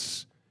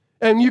Jesus.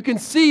 And you can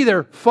see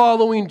they're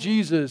following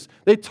Jesus.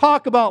 They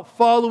talk about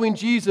following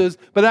Jesus,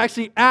 but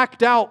actually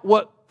act out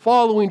what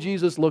following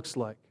Jesus looks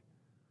like.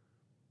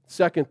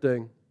 Second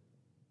thing,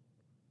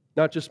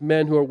 not just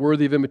men who are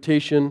worthy of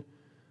imitation,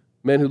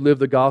 men who live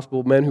the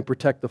gospel, men who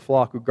protect the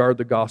flock, who guard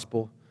the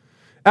gospel.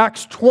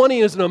 Acts 20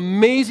 is an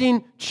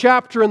amazing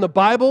chapter in the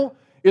Bible.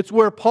 It's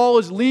where Paul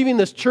is leaving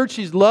this church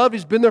he's loved.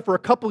 He's been there for a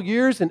couple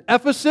years in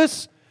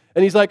Ephesus.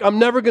 And he's like, I'm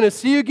never going to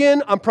see you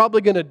again. I'm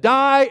probably going to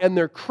die. And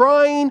they're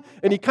crying.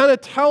 And he kind of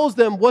tells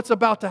them what's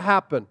about to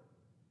happen.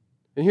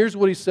 And here's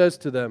what he says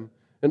to them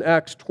in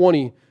Acts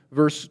 20,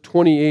 verse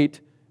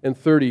 28 and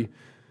 30.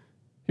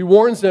 He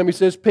warns them, he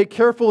says, pay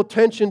careful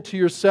attention to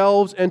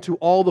yourselves and to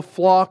all the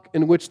flock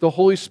in which the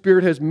Holy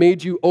Spirit has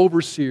made you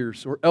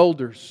overseers or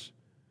elders,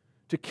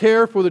 to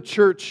care for the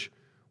church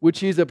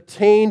which he's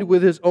obtained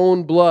with his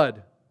own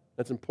blood.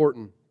 That's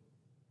important.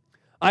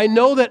 I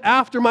know that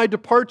after my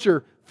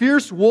departure,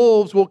 fierce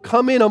wolves will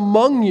come in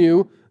among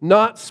you,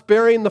 not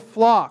sparing the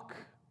flock.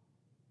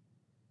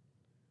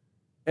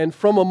 And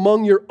from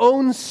among your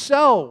own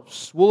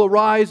selves will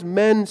arise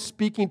men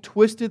speaking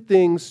twisted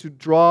things to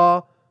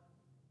draw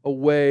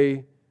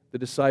away the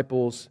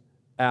disciples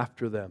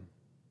after them.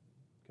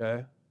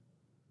 Okay?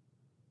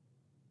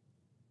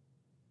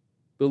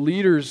 The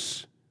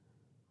leaders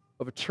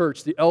of a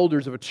church, the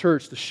elders of a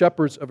church, the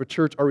shepherds of a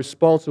church are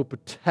responsible to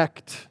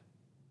protect.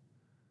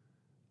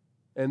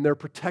 And they're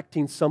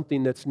protecting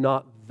something that's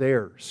not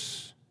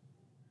theirs.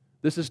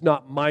 This is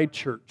not my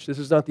church. This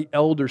is not the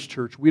elders'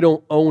 church. We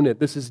don't own it.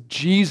 This is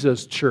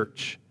Jesus'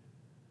 church.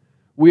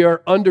 We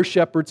are under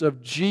shepherds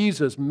of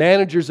Jesus,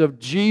 managers of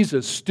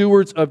Jesus,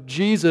 stewards of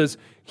Jesus.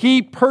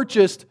 He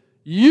purchased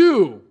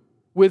you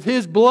with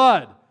His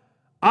blood.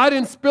 I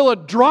didn't spill a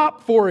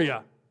drop for you.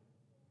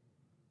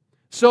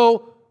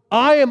 So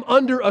I am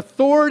under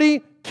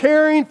authority,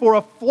 caring for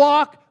a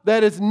flock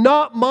that is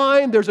not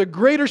mine. There's a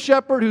greater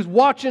shepherd who's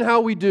watching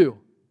how we do.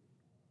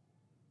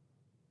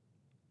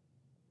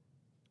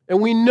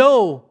 And we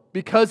know,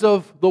 because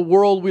of the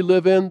world we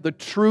live in, the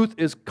truth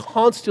is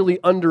constantly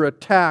under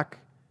attack.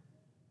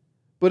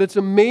 But it's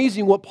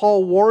amazing what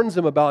Paul warns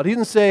them about. He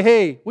doesn't say,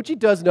 hey, which he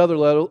does in other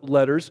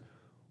letters,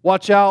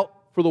 watch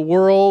out for the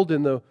world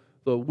and the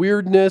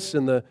weirdness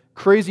and the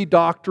crazy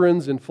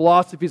doctrines and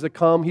philosophies that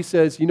come. He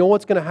says, you know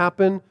what's going to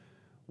happen?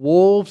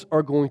 Wolves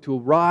are going to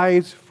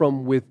arise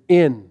from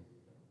within.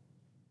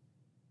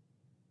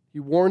 He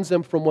warns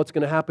them from what's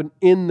going to happen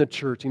in the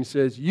church. And he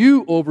says,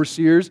 you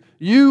overseers,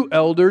 you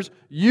elders,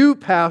 you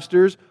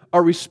pastors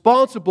are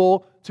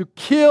responsible to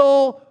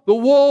kill the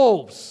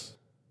wolves.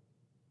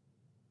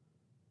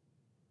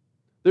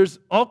 There's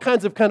all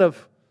kinds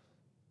of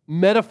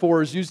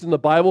metaphors used in the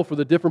Bible for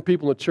the different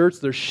people in the church.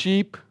 There's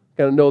sheep,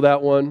 kind of know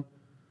that one.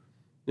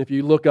 If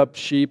you look up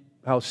sheep,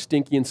 how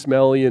stinky and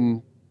smelly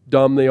and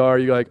dumb they are,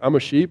 you're like, I'm a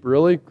sheep?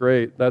 Really?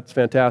 Great. That's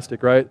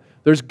fantastic, right?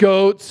 There's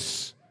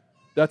goats.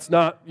 That's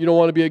not, you don't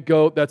want to be a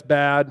goat. That's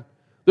bad.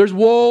 There's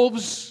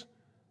wolves.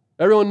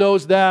 Everyone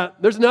knows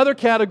that. There's another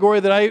category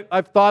that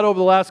I've thought over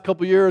the last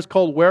couple of years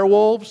called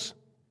werewolves.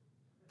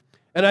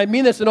 And I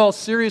mean this in all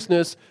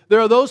seriousness.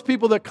 There are those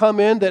people that come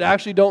in that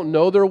actually don't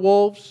know they're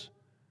wolves,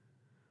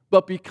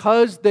 but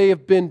because they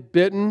have been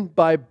bitten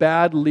by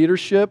bad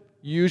leadership,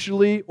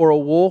 usually, or a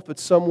wolf in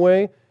some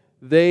way,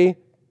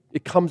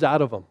 it comes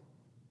out of them.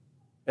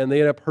 And they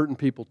end up hurting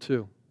people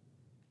too.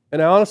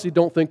 And I honestly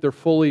don't think they're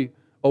fully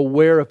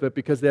aware of it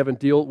because they haven't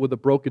dealt with the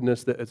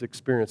brokenness that is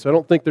experienced. So I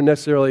don't think they're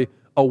necessarily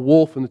a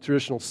wolf in the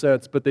traditional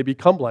sense, but they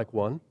become like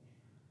one.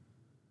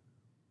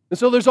 And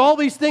so there's all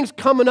these things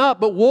coming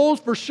up, but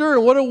wolves for sure.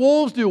 And what do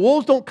wolves do?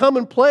 Wolves don't come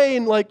and play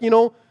and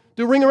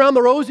do ring around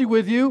the rosy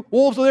with you.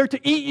 Wolves are there to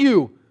eat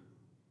you.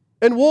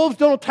 And wolves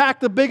don't attack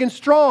the big and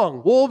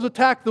strong. Wolves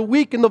attack the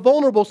weak and the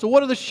vulnerable. So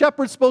what are the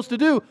shepherds supposed to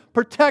do?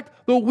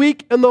 Protect the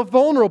weak and the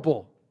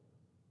vulnerable.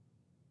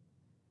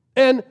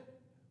 And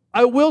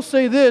I will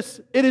say this,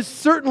 it is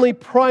certainly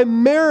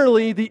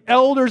primarily the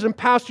elders and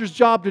pastors'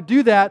 job to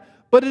do that,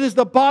 but it is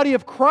the body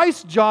of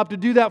Christ's job to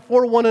do that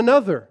for one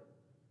another.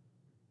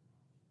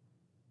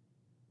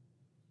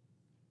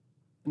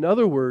 In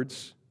other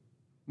words,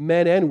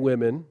 men and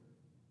women,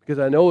 because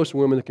I know there's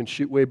women that can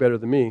shoot way better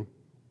than me,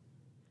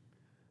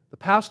 the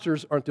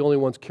pastors aren't the only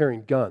ones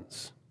carrying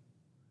guns.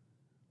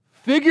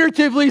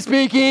 Figuratively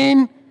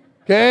speaking,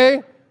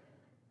 okay?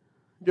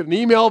 Get an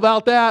email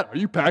about that. Are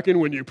you packing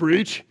when you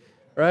preach?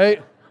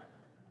 Right?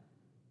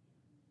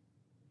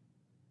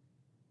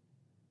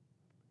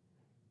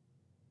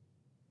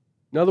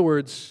 In other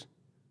words,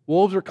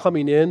 wolves are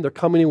coming in. They're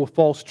coming in with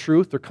false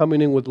truth. They're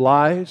coming in with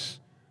lies.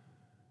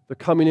 They're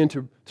coming in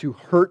to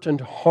hurt and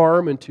to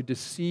harm and to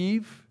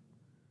deceive.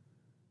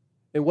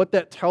 And what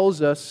that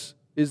tells us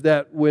is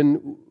that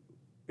when,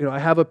 I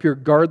have up here,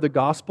 guard the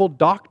gospel,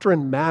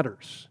 doctrine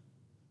matters.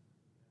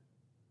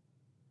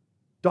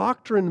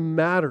 Doctrine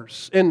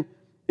matters. And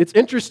it's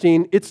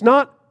interesting, it's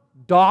not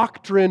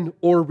doctrine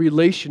or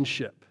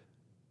relationship.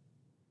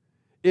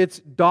 It's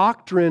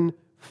doctrine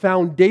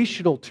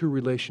foundational to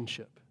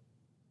relationship.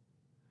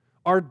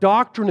 Our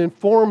doctrine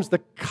informs the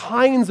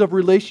kinds of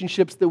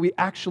relationships that we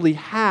actually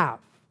have.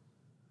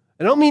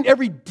 And I don't mean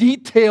every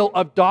detail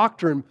of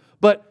doctrine,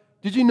 but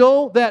did you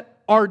know that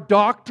our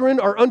doctrine,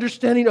 our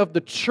understanding of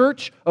the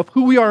church, of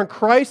who we are in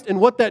Christ and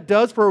what that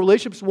does for our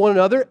relationships with one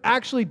another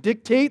actually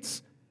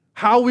dictates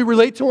how we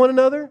relate to one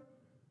another?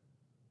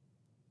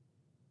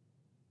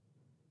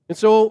 And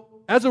so,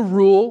 as a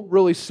rule,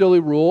 really silly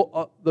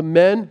rule, the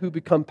men who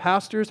become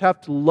pastors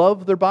have to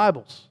love their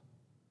Bibles.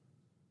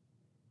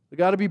 They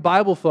got to be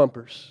Bible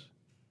thumpers.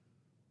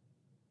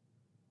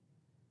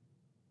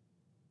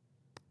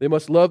 They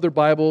must love their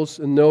Bibles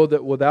and know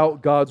that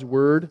without God's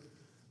Word,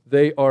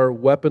 they are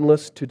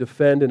weaponless to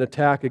defend and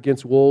attack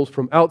against wolves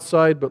from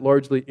outside, but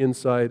largely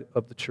inside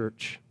of the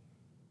church.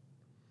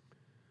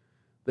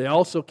 They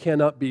also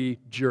cannot be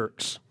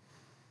jerks.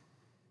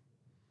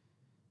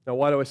 Now,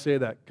 why do I say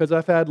that? Because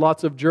I've had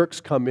lots of jerks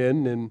come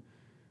in and,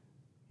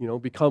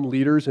 become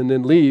leaders and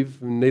then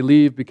leave, and they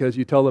leave because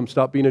you tell them,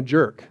 stop being a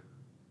jerk.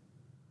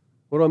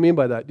 What do I mean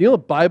by that? Do you know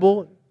the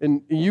Bible,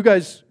 and you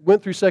guys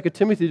went through 2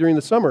 Timothy during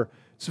the summer,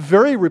 it's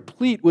very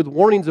replete with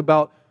warnings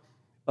about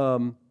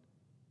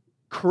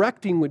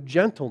correcting with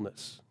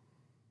gentleness.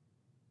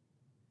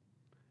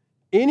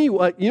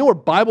 Anyway, you know where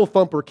Bible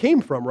thumper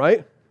came from,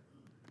 right?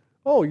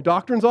 Oh, your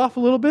doctrine's off a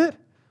little bit?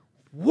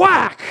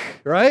 Whack!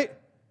 Right?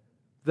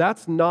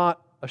 That's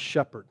not a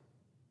shepherd.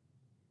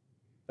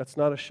 That's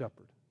not a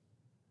shepherd.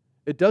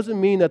 It doesn't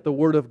mean that the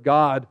Word of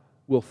God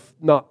will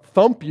not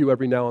thump you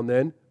every now and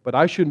then, but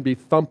I shouldn't be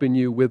thumping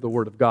you with the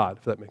Word of God,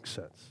 if that makes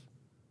sense.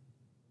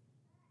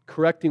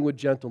 Correcting with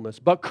gentleness,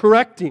 but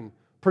correcting,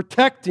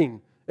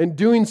 protecting, and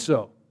doing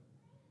so.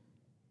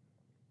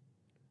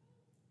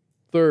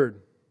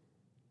 Third,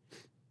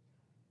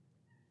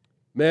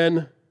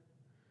 men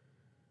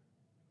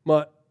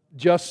must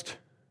just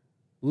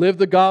live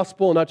the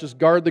gospel, and not just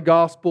guard the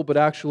gospel, but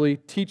actually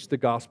teach the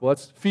gospel.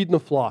 That's feeding the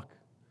flock.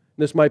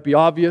 And this might be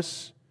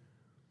obvious.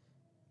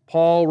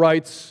 Paul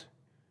writes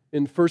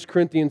in 1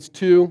 Corinthians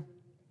 2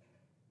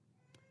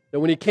 that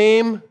when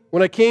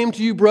I came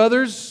to you,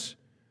 brothers,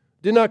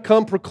 did not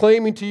come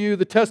proclaiming to you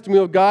the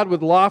testimony of God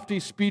with lofty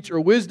speech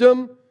or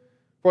wisdom,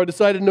 for I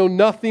decided to know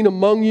nothing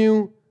among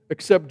you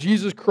except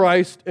Jesus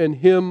Christ and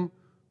Him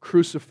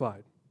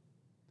crucified.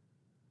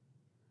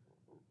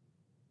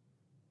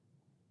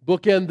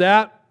 Bookend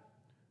that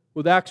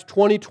with Acts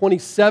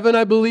 20:27,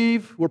 I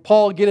believe, where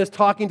Paul again is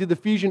talking to the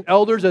Ephesian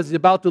elders as he's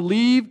about to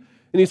leave.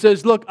 And he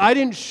says, look, I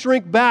didn't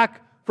shrink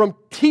back from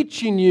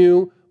teaching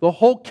you the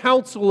whole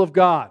counsel of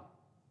God.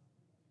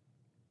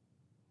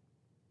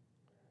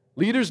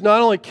 Leaders not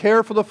only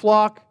care for the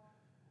flock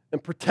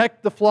and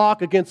protect the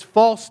flock against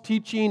false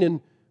teaching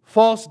and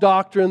false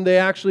doctrine, they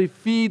actually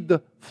feed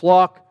the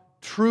flock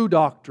true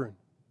doctrine.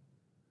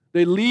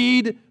 They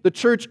lead the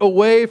church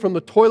away from the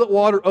toilet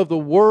water of the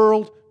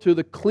world to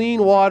the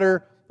clean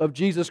water of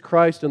Jesus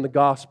Christ and the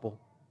gospel.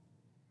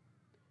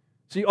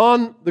 See,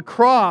 on the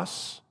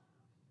cross,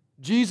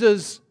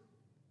 Jesus,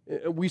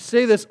 we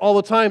say this all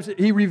the time,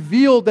 He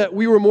revealed that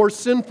we were more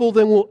sinful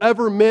than we'll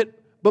ever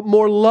admit, but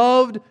more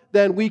loved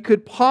than we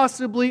could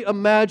possibly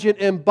imagine.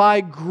 And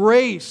by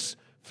grace,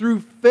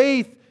 through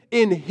faith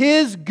in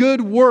His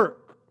good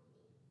work,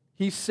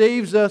 He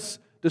saves us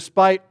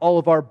despite all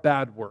of our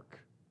bad work.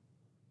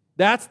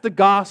 That's the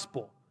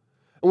gospel.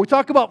 When we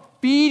talk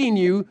about feeding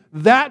you,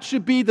 that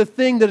should be the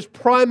thing that is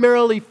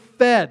primarily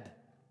fed.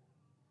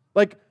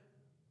 Like,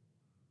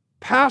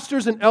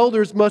 pastors and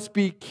elders must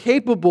be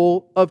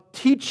capable of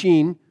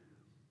teaching,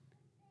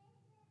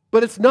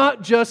 but it's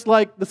not just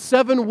like the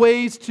 7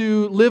 ways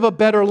to live a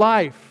better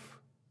life.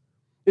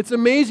 It's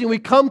amazing. We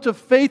come to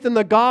faith in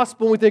the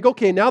gospel and we think,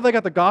 okay, now that I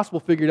got the gospel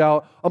figured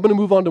out, I'm going to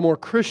move on to more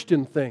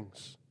Christian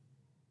things.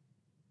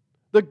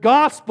 The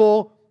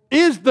gospel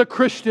is the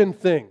Christian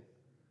thing.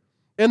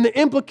 And the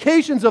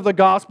implications of the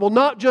gospel,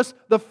 not just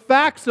the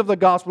facts of the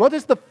gospel, not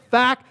just the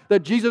fact that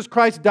Jesus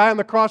Christ died on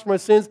the cross for my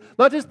sins,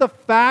 not just the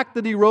fact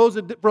that He rose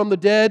from the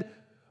dead,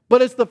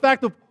 but it's the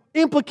fact of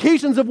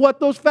implications of what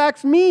those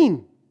facts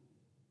mean.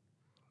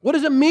 What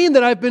does it mean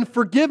that I've been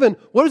forgiven?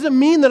 What does it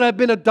mean that I've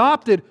been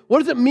adopted? What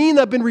does it mean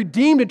that I've been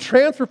redeemed and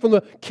transferred from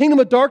the kingdom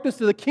of darkness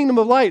to the kingdom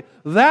of light?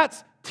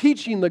 That's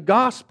teaching the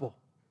gospel.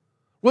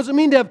 What does it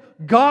mean to have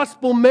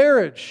gospel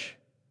marriage?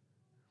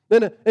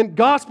 And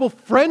gospel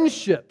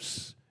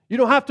friendships. You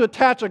don't have to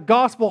attach a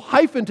gospel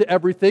hyphen to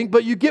everything,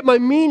 but you get my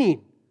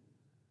meaning.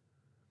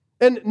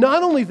 And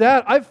not only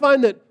that, I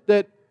find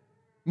that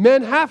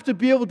men have to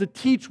be able to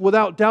teach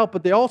without doubt,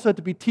 but they also have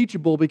to be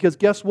teachable, because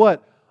guess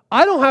what?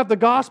 I don't have the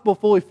gospel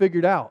fully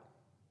figured out.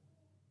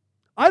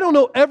 I don't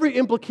know every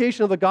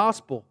implication of the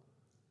gospel.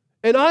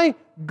 And I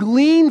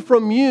glean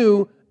from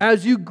you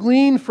as you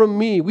glean from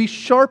me. We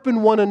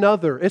sharpen one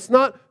another. It's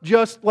not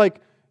just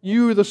like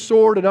you the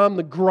sword and I'm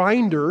the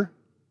grinder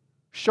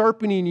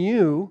sharpening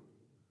you.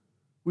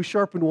 We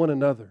sharpen one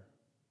another.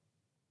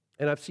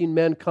 And I've seen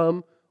men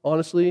come,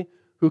 honestly,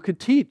 who could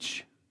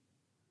teach,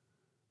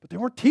 but they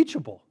weren't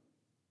teachable.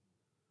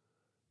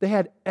 They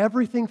had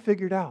everything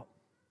figured out.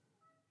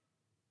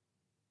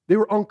 They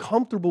were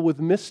uncomfortable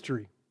with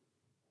mystery.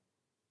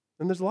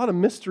 And there's a lot of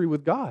mystery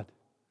with God.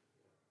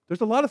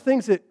 There's a lot of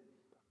things that,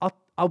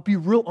 I'll be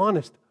real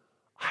honest,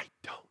 I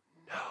don't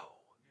know.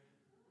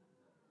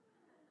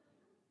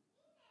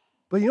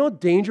 But you know how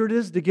dangerous it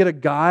is to get a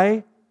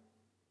guy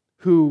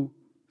who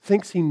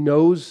thinks he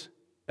knows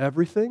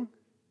everything?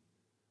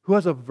 Who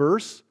has a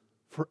verse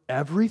for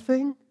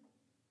everything?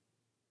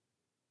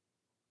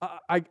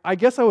 I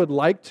guess I would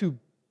like to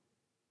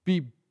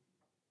be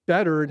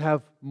better and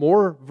have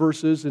more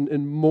verses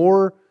and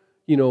more,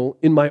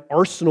 in my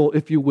arsenal,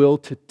 if you will,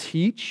 to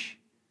teach.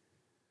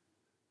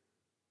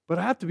 But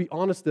I have to be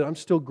honest that I'm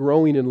still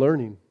growing and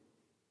learning.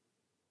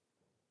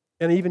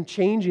 And even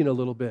changing a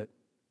little bit.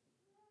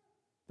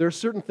 There are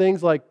certain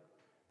things like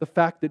the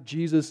fact that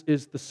Jesus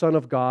is the Son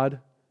of God,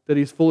 that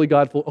He's fully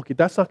God, okay,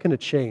 that's not going to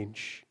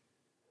change.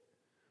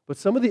 But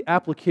some of the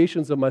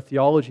applications of my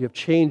theology have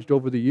changed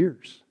over the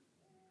years.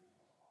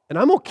 And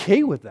I'm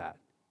okay with that.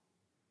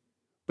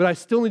 But I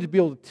still need to be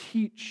able to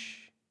teach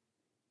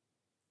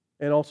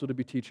and also to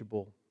be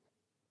teachable.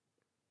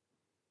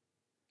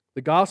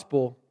 The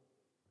gospel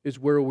is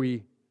where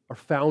we are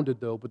founded,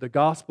 though. But the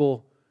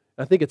gospel,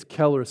 I think it's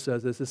Keller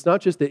says this, it's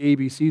not just the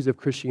ABCs of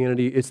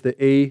Christianity, it's the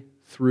A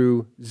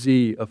through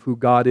Z of who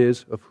God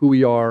is, of who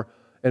we are,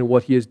 and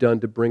what He has done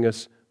to bring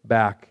us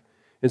back.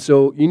 And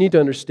so you need to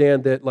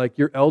understand that, like,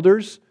 your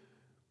elders,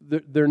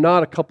 they're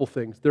not a couple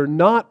things. They're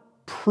not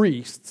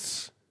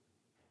priests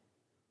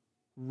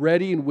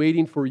ready and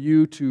waiting for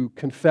you to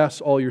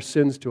confess all your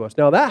sins to us.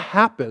 Now, that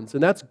happens,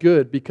 and that's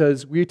good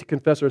because we need to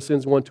confess our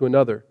sins one to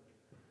another.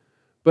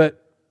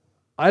 But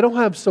I don't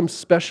have some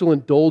special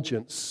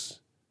indulgence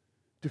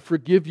to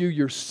forgive you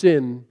your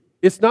sin.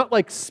 It's not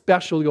like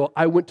special,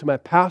 I went to my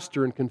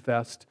pastor and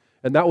confessed,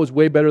 and that was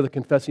way better than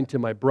confessing to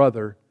my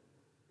brother.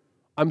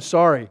 I'm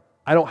sorry,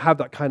 I don't have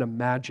that kind of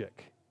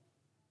magic.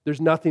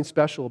 There's nothing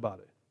special about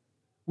it.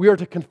 We are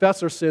to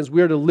confess our sins.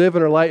 We are to live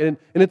in our light. And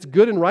it's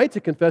good and right to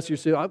confess your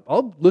sin.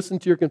 I'll listen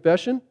to your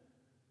confession.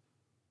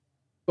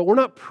 But we're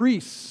not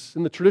priests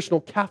in the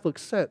traditional Catholic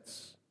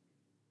sense.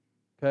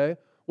 Okay?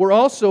 We're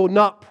also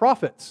not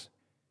prophets.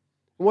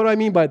 And what do I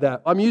mean by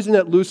that? I'm using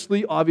that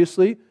loosely,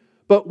 obviously.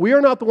 But we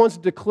are not the ones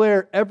to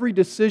declare every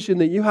decision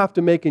that you have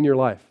to make in your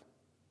life.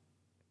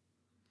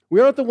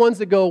 We aren't the ones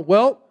that go,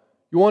 well,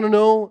 you want to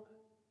know?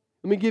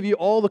 Let me give you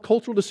all the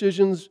cultural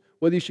decisions,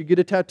 whether you should get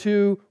a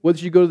tattoo, whether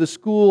you should go to the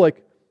school.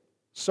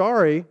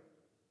 Sorry,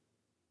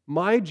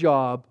 my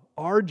job,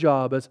 our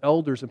job as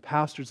elders and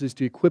pastors is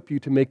to equip you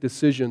to make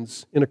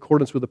decisions in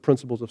accordance with the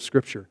principles of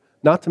Scripture,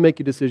 not to make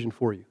a decision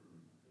for you.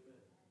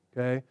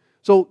 Okay?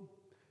 So,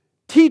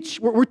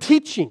 we're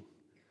teaching,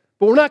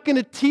 but we're not going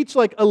to teach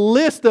like a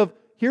list of,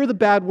 here are the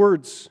bad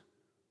words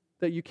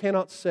that you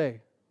cannot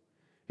say.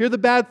 Here are the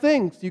bad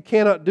things you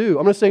cannot do.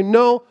 I'm going to say,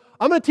 no,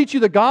 I'm going to teach you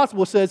the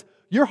gospel that says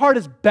your heart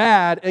is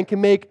bad and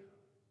can make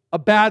a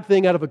bad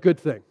thing out of a good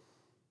thing.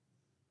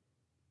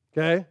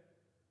 Okay?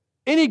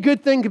 Any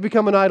good thing can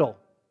become an idol.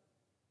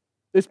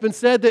 It's been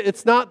said that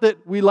it's not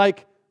that we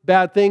like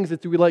bad things,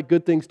 it's that we like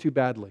good things too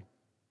badly.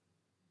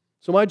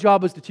 So my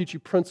job is to teach you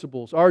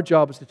principles. Our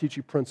job is to teach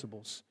you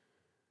principles.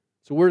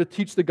 So we're to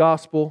teach the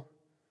gospel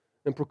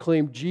and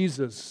proclaim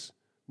Jesus,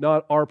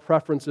 not our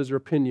preferences or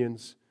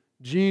opinions.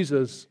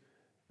 Jesus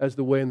as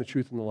the way and the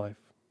truth and the life.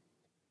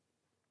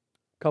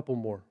 A couple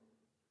more.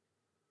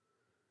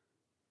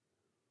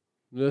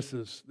 This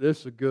is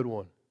a good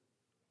one.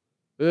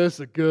 This is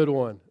a good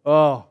one.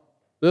 Oh,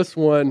 this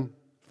one,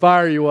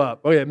 fire you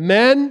up. Okay,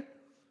 men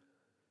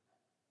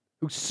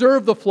who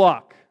serve the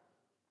flock.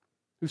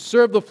 Who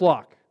serve the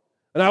flock.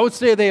 And I would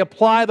say they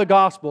apply the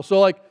gospel.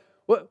 So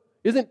what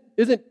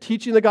isn't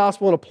teaching the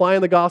gospel and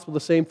applying the gospel the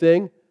same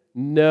thing?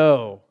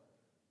 No.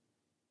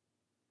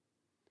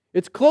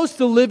 It's close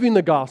to living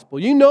the gospel.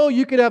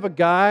 You could have a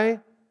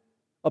guy,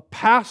 a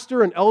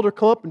pastor, an elder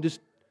come up and just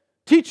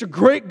teach a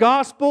great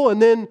gospel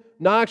and then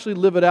not actually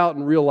live it out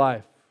in real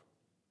life.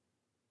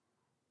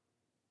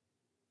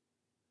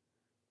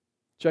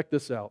 Check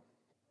this out.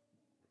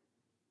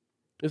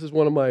 This is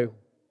one of my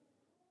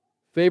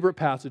favorite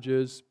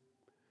passages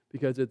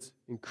because it's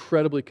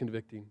incredibly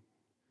convicting.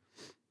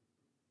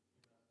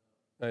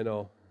 I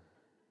know.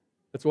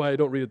 That's why I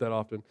don't read it that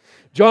often.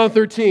 John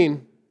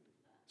 13.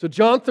 So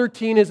John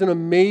 13 is an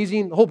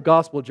amazing, the whole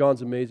gospel of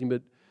John's amazing,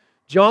 but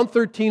John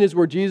 13 is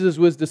where Jesus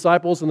was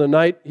disciples on the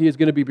night he is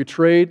going to be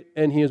betrayed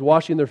and he is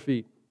washing their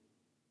feet.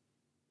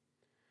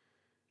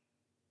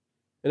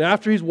 And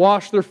after he's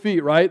washed their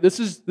feet, right? This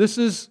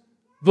is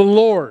the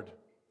Lord.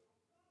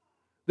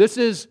 This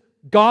is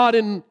God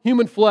in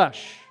human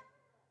flesh.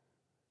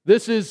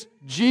 This is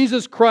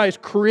Jesus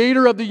Christ,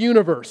 creator of the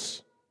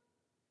universe,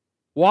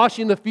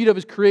 washing the feet of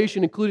His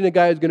creation, including a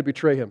guy who's going to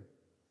betray Him.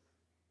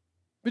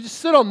 But just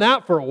sit on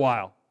that for a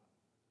while.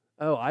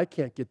 Oh, I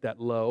can't get that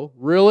low.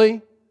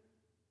 Really?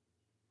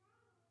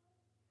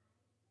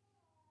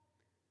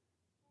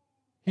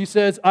 He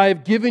says, I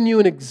have given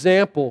you an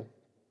example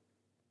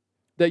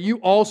that you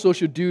also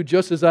should do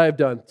just as I have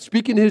done.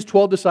 Speaking to His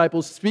 12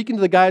 disciples, speaking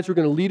to the guys who are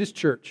going to lead His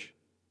church.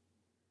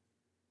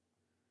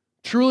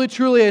 Truly,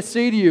 truly, I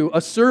say to you,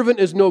 a servant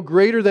is no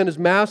greater than his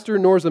master,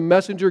 nor is a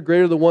messenger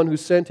greater than the one who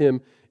sent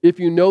him. If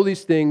you know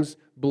these things,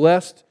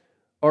 blessed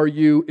are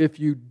you if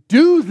you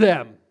do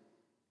them.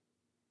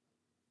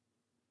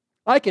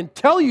 I can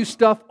tell you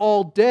stuff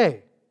all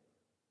day.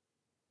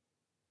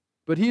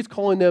 But he's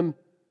calling them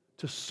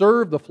to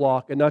serve the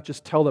flock and not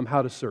just tell them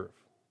how to serve.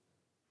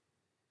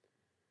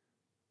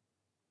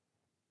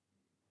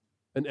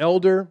 An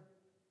elder,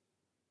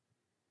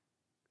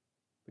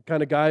 the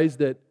kind of guys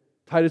that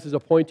Titus is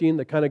appointing,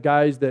 the kind of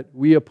guys that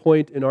we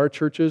appoint in our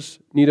churches,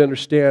 need to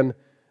understand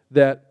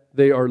that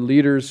they are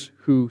leaders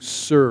who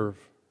serve.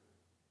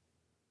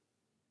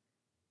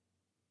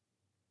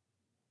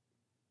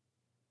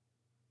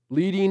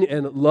 Leading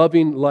and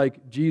loving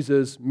like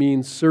Jesus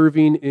means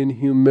serving in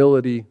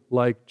humility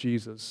like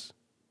Jesus.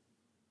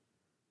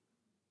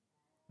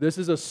 This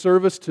is a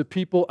service to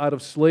people out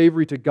of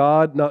slavery to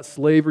God, not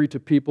slavery to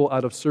people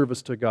out of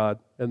service to God,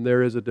 and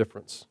there is a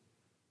difference.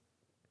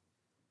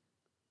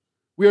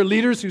 We are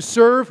leaders who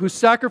serve, who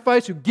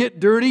sacrifice, who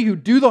get dirty, who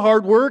do the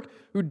hard work,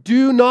 who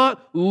do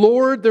not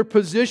lord their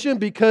position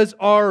because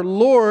our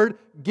Lord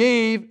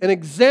gave an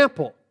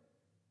example.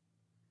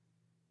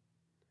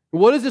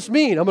 What does this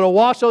mean? I'm going to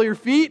wash all your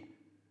feet?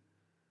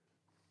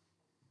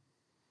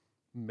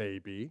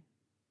 Maybe.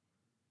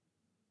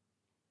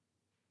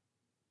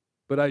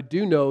 But I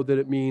do know that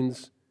it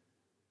means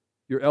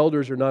your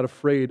elders are not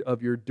afraid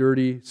of your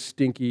dirty,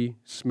 stinky,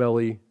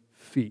 smelly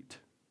feet.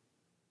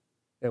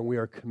 And we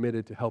are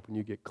committed to helping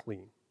you get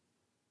clean.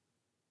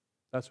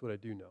 That's what I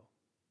do know.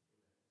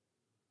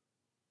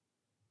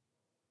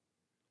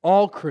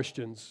 All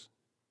Christians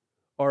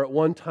are at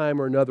one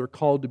time or another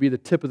called to be the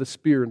tip of the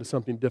spear into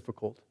something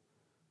difficult.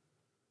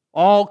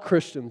 All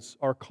Christians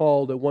are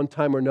called at one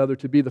time or another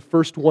to be the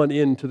first one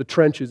into the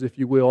trenches, if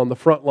you will, on the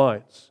front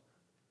lines.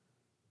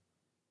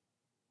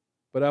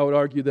 But I would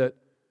argue that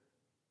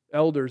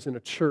elders in a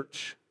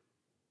church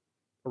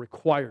are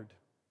required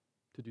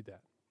to do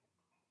that.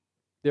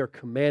 They are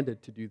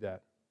commanded to do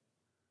that.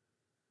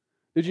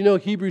 Did you know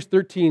Hebrews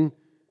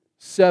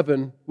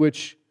 13:7,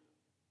 which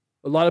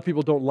a lot of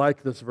people don't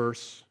like this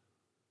verse,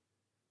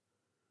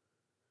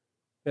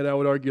 and I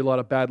would argue a lot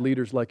of bad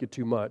leaders like it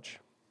too much.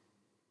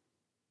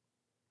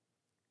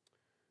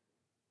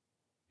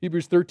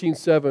 Hebrews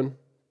 13:7,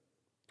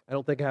 I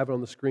don't think I have it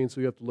on the screen,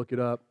 so you have to look it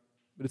up.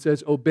 But it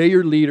says, obey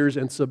your leaders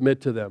and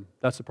submit to them.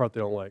 That's the part they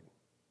don't like.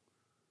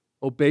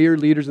 Obey your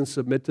leaders and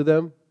submit to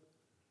them.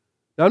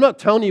 Now, I'm not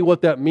telling you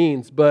what that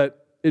means,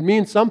 but it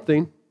means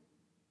something.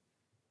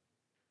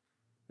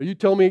 You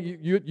tell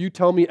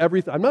me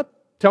everything. I'm not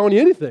telling you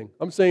anything.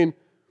 I'm saying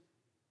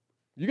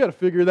you got to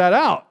figure that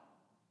out.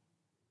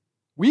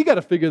 We got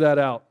to figure that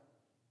out.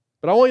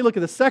 But I want you to look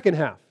at the second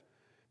half,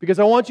 because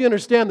I want you to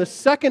understand the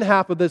second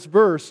half of this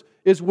verse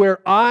is where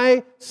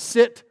I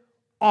sit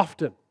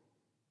often.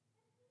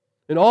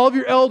 And all of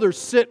your elders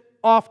sit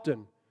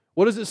often.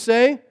 What does it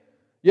say?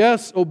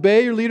 Yes,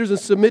 obey your leaders and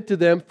submit to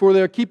them, for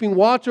they are keeping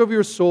watch over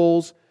your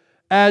souls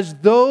as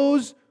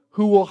those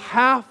who will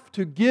have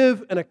to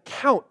give an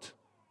account.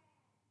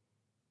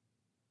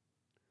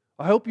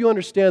 I hope you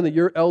understand that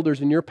your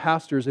elders and your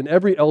pastors and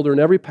every elder and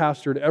every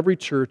pastor in every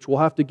church will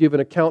have to give an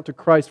account to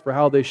Christ for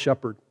how they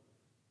shepherd.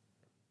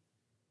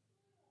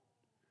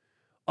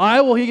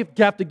 I will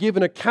have to give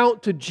an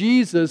account to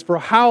Jesus for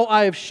how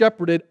I have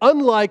shepherded,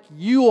 unlike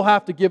you will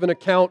have to give an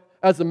account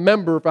as a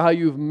member for how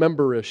you've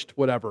memberished,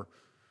 whatever.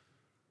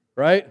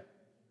 Right?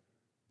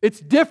 It's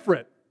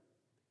different.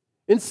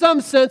 In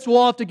some sense,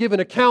 we'll have to give an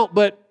account,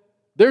 but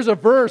there's a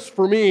verse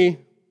for me,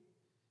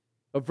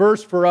 a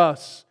verse for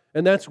us,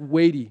 and that's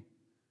weighty.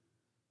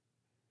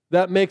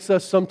 That makes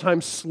us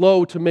sometimes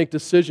slow to make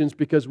decisions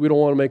because we don't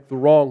want to make the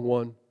wrong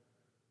one.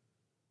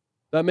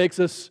 That makes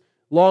us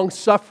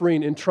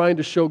long-suffering in trying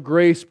to show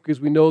grace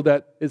because we know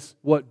that it's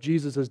what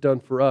Jesus has done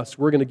for us.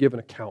 We're going to give an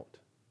account.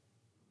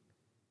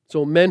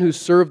 So men who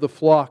serve the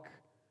flock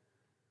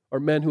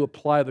are men who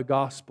apply the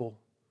gospel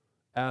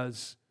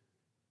as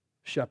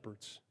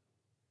shepherds.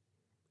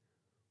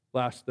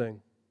 Last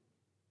thing.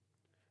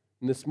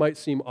 And this might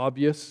seem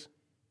obvious,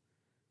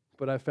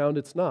 but I found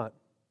it's not.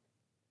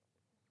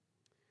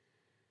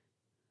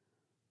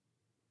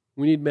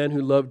 We need men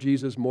who love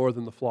Jesus more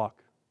than the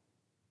flock.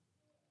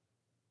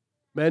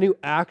 Men who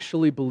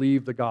actually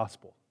believe the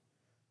gospel.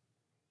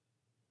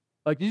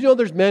 Like, did you know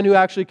there's men who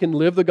actually can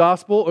live the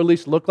gospel, or at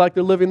least look like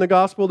they're living the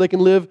gospel? They can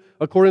live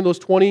according to those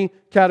 20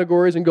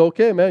 categories and go,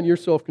 okay, man, you're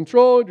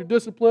self-controlled, you're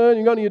disciplined,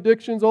 you got any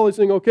addictions, all these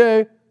things, okay.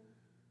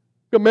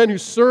 You've got men who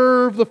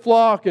serve the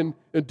flock and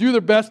do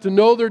their best to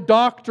know their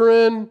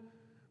doctrine.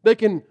 They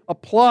can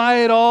apply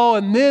it all.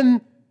 And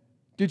then,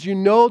 did you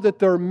know that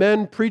there are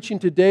men preaching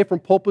today from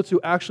pulpits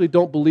who actually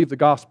don't believe the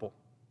gospel?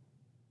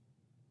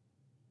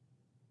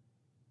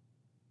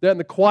 That in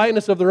the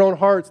quietness of their own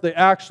hearts, they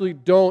actually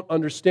don't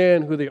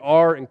understand who they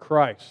are in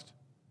Christ.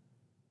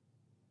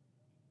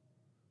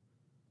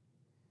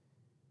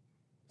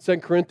 2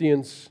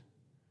 Corinthians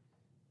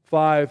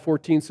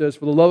 5:14 says,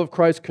 for the love of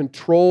Christ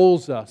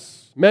controls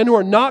us. Men who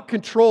are not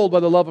controlled by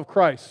the love of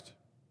Christ.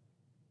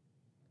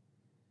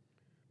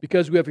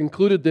 Because we have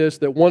concluded this,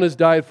 that one has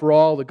died for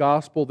all, the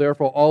gospel,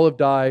 therefore all have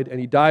died, and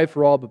he died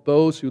for all, but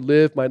those who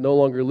live might no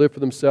longer live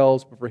for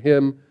themselves, but for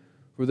him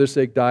who for their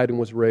sake died and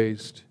was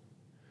raised.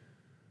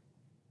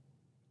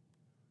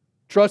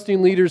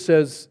 Trusting leaders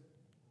has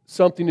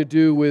something to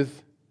do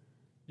with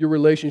your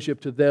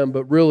relationship to them,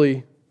 but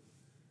really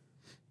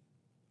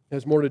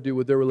has more to do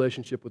with their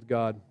relationship with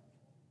God.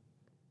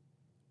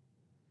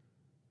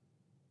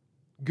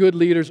 Good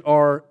leaders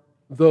are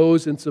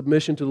those in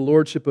submission to the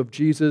lordship of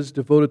Jesus,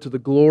 devoted to the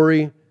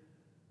glory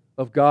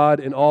of God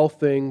in all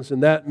things,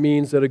 and that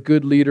means that a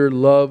good leader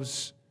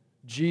loves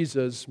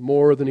Jesus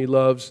more than he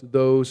loves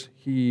those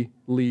he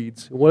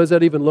leads. And what does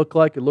that even look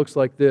like? It looks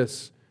like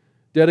this: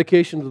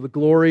 dedication to the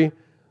glory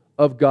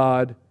of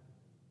God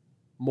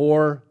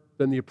more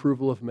than the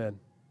approval of men.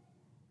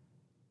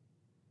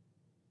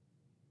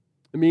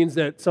 It means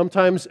that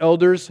sometimes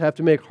elders have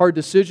to make hard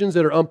decisions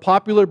that are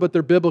unpopular, but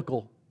they're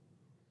biblical.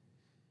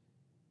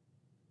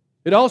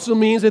 It also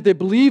means that they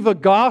believe a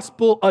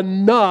gospel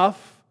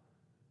enough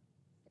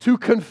to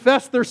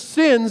confess their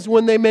sins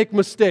when they make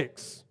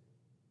mistakes.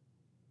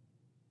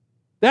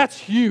 That's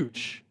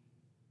huge.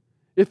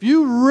 If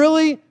you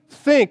really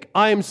think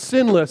I am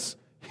sinless,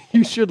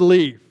 you should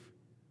leave.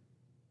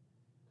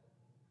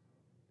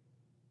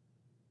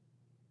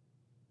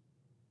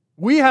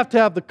 We have to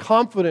have the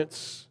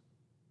confidence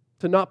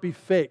to not be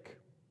fake.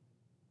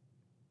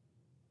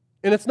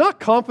 And it's not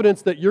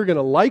confidence that you're going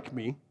to like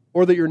me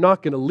or that you're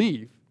not going to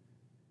leave.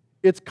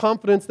 It's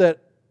confidence that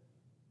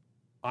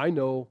I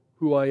know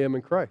who I am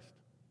in Christ.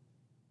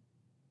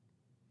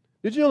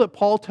 Did you know that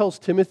Paul tells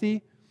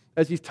Timothy,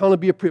 as he's telling him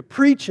to be a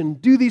preach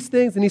and do these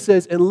things, and he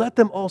says, and let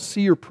them all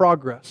see your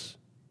progress.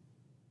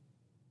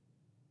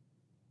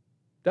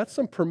 That's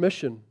some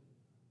permission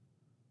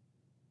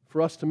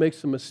for us to make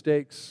some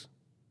mistakes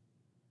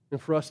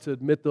and for us to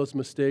admit those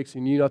mistakes,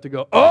 and you not to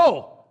go,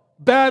 oh,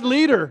 bad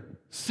leader,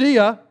 see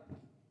ya.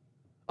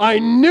 I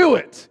knew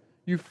it.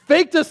 You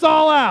faked us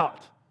all out.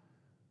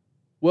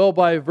 Well,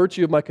 by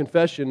virtue of my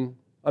confession,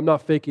 I'm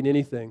not faking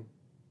anything.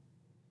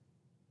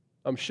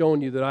 I'm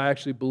showing you that I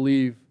actually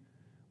believe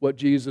what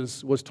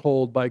Jesus was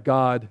told by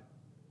God,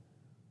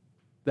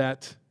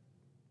 that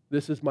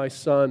this is my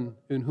son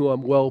in whom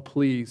I'm well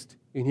pleased,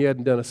 and he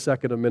hadn't done a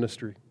second of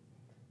ministry.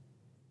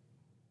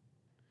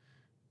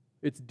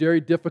 It's very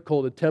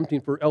difficult and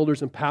tempting for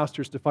elders and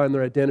pastors to find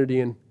their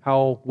identity in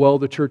how well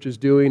the church is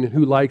doing and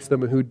who likes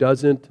them and who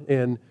doesn't.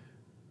 And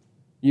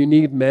you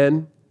need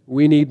men.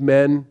 We need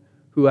men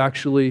who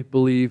actually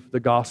believe the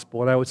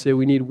gospel. And I would say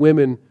we need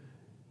women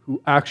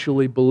who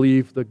actually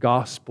believe the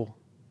gospel.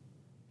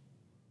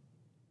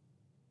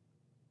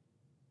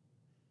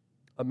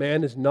 A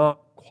man is not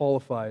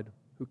qualified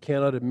who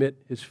cannot admit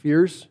his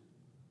fears,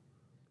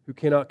 who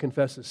cannot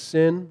confess his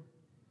sin,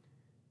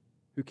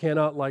 who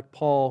cannot, like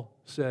Paul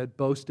said,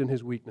 boast in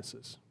his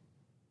weaknesses.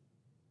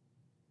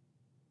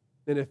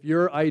 And if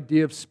your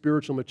idea of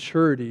spiritual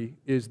maturity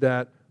is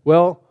that,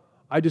 well,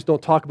 I just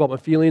don't talk about my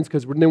feelings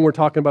because then we're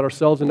talking about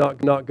ourselves and not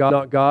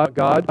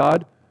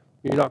God,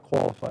 you're not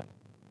qualified.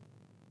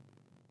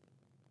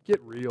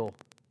 Get real.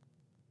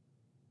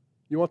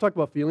 You want to talk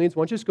about feelings?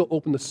 Why don't you just go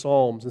open the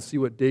Psalms and see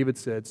what David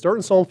said. Start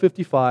in Psalm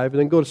 55 and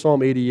then go to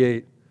Psalm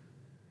 88.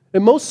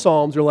 And most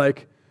Psalms are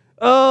like,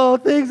 oh,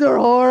 things are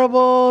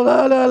horrible,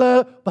 la, la,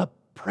 la. But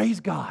praise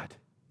God.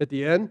 At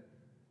the end, you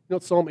know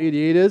what Psalm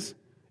 88 is?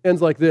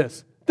 Ends like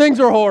this. Things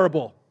are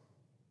horrible.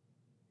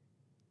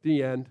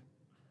 The end.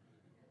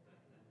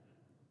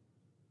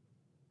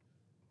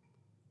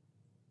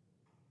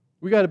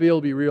 We got to be able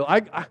to be real.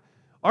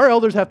 Our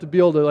elders have to be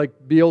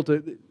able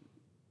to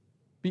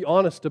be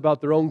honest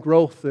about their own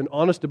growth and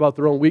honest about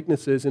their own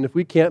weaknesses. And if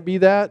we can't be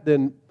that,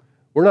 then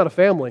we're not a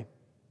family.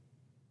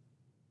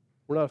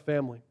 We're not a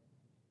family.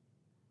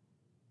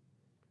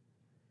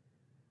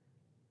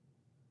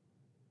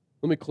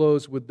 Let me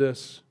close with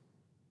this.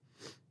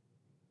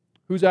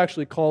 Who's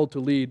actually called to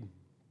lead?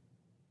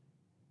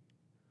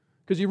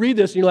 Because you read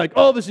this and you're like,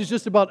 oh, this is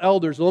just about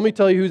elders. Well, let me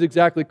tell you who's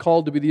exactly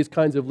called to be these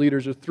kinds of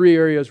leaders. There's three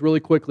areas really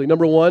quickly.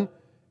 Number one,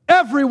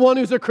 everyone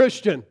who's a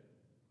Christian.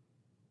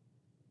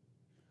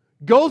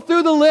 Go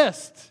through the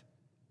list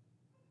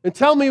and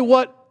tell me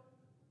what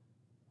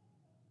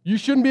you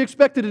shouldn't be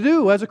expected to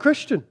do as a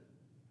Christian.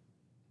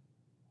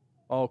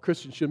 Oh,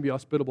 Christians shouldn't be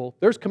hospitable.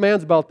 There's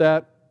commands about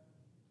that.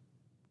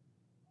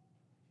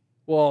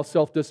 Well,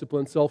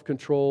 self-disciplined,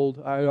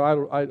 self-controlled.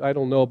 I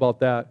don't know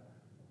about that.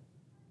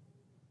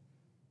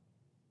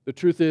 The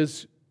truth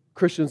is,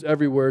 Christians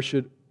everywhere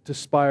should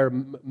aspire,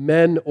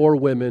 men or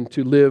women,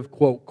 to live,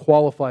 quote,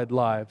 qualified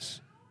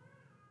lives.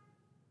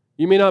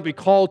 You may not be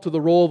called to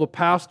the role of a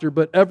pastor,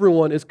 but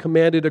everyone is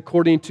commanded,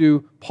 according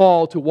to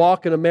Paul, to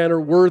walk in a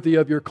manner worthy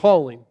of your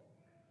calling.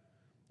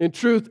 In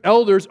truth,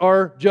 elders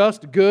are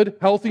just good,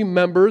 healthy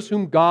members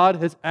whom God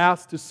has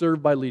asked to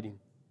serve by leading.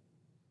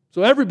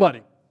 So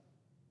everybody.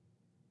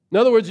 In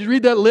other words, you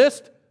read that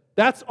list,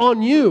 that's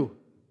on you,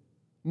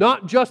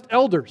 not just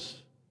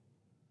elders,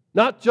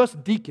 not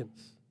just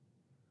deacons.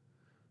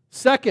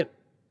 Second,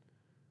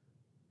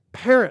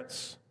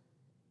 parents.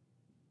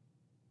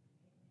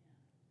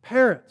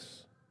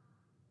 Parents,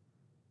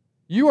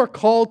 you are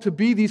called to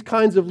be these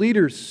kinds of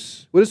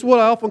leaders. This is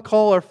what I often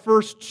call our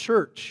first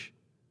church.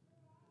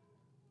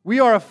 We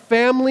are a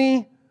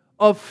family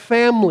of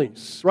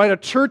families, right? A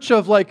church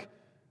of, like,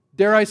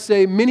 dare I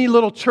say, many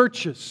little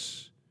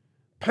churches.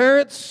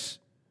 Parents,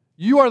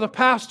 you are the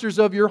pastors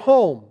of your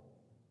home.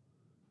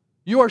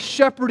 You are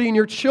shepherding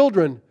your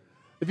children.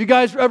 If you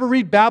guys ever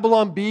read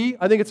Babylon Bee,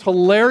 I think it's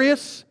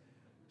hilarious,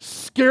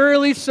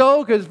 scarily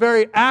so, because it's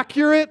very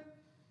accurate.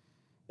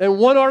 And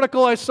one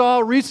article I saw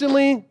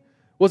recently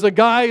was a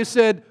guy who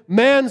said,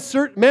 man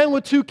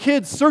with 2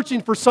 kids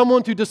searching for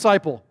someone to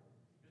disciple.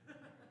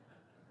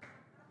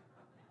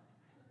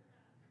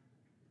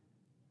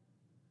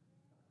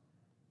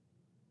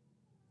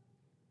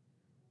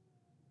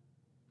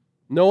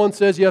 No one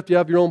says you have to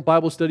have your own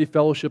Bible study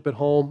fellowship at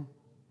home.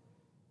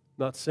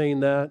 Not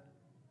saying that.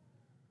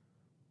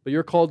 But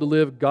you're called to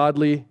live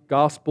godly,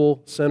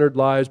 gospel-centered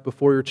lives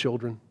before your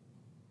children.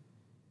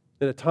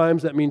 And at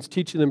times that means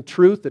teaching them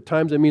truth. At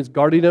times that means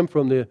guarding them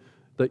from the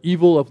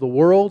evil of the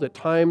world. At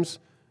times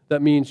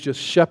that means just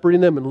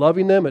shepherding them and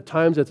loving them. At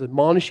times that's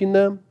admonishing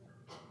them.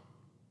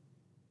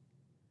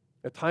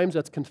 At times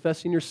that's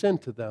confessing your sin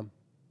to them,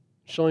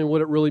 showing what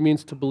it really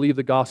means to believe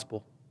the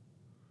gospel.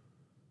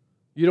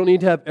 You don't need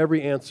to have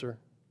every answer.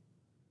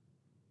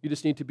 You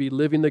just need to be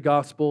living the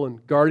gospel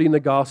and guarding the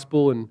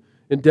gospel and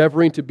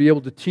endeavoring to be able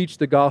to teach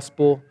the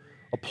gospel,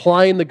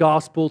 applying the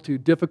gospel to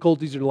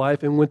difficulties in your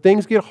life. And when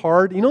things get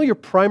hard, you know your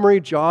primary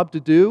job to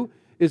do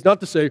is not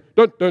to say,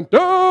 dun, dun,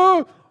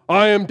 dun,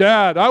 I am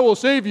dad, I will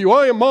save you,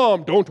 I am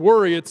mom, don't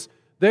worry. It's,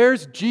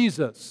 there's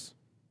Jesus.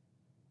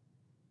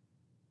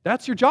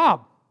 That's your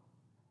job.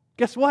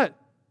 Guess what?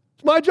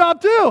 It's my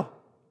job too.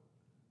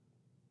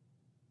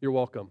 You're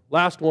welcome.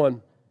 Last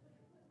one.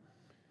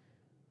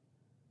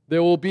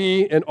 There will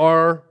be and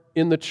are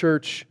in the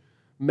church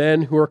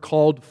men who are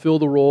called to fill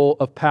the role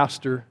of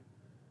pastor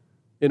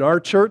in our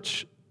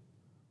church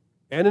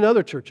and in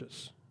other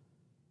churches.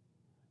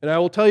 And I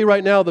will tell you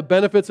right now, the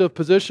benefits of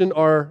position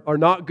are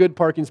not good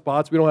parking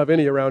spots. We don't have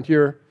any around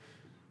here.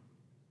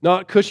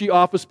 Not cushy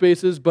office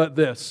spaces, but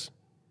this.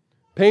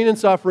 Pain and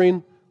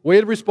suffering,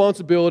 weight of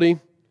responsibility,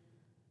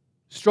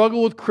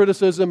 struggle with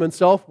criticism and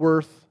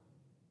self-worth.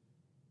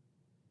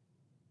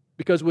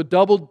 Because with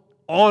double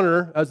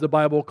honor, as the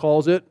Bible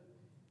calls it,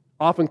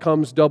 often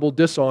comes double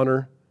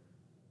dishonor.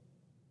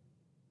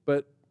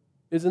 But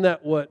isn't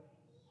that what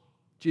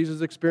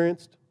Jesus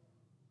experienced?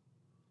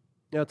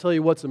 Now, I'll tell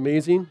you what's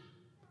amazing.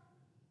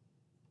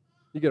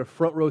 You get a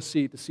front row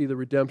seat to see the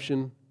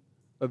redemption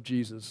of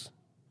Jesus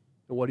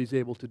and what He's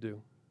able to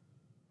do.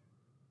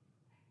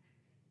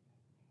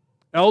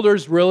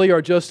 Elders really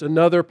are just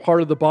another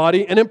part of the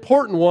body, an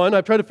important one.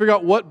 I've tried to figure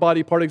out what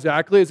body part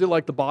exactly. Is it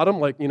like the bottom?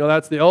 Like,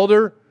 that's the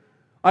elder?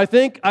 I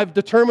think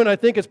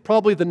it's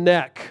probably the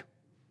neck.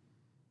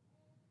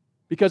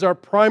 Because our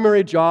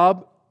primary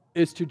job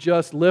is to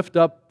just lift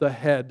up the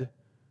head,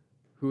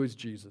 who is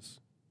Jesus.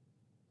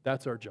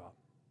 That's our job.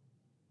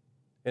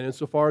 And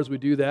insofar as we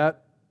do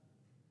that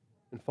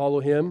and follow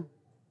Him,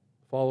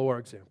 follow our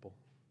example.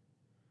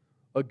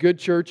 A good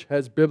church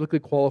has biblically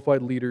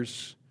qualified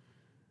leaders.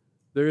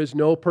 There is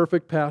no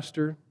perfect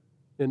pastor,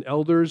 and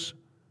elders,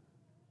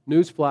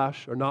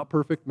 newsflash, are not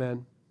perfect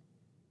men.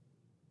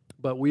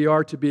 But we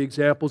are to be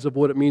examples of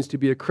what it means to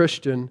be a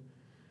Christian,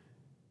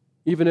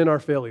 even in our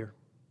failure.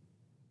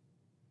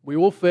 We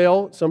will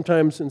fail,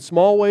 sometimes in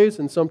small ways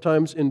and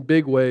sometimes in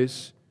big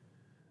ways.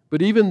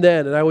 But even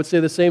then, and I would say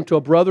the same to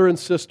a brother and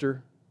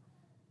sister,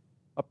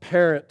 a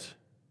parent,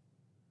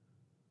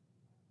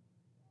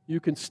 you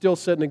can still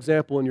set an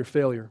example in your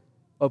failure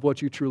of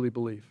what you truly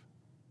believe.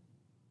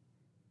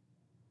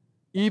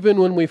 Even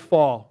when we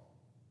fall,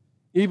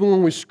 even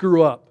when we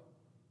screw up,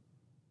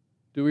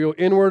 do we go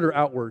inward or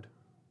outward?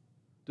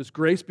 Does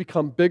grace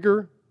become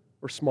bigger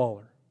or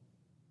smaller?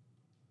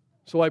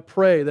 So I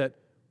pray that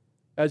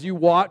as you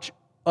watch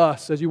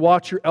us, as you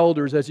watch your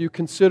elders, as you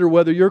consider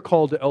whether you're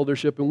called to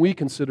eldership, and we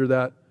consider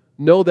that,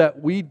 know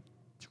that we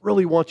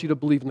really want you to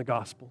believe in the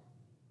gospel.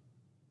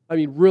 I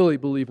mean, really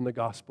believe in the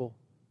gospel.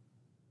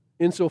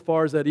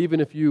 Insofar as that even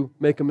if you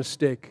make a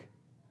mistake,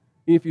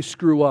 even if you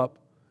screw up,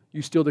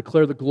 you still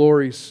declare the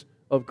glories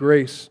of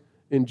grace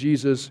in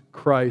Jesus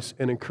Christ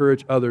and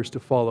encourage others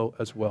to follow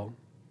as well.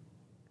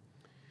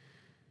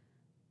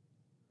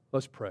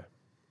 Let's pray.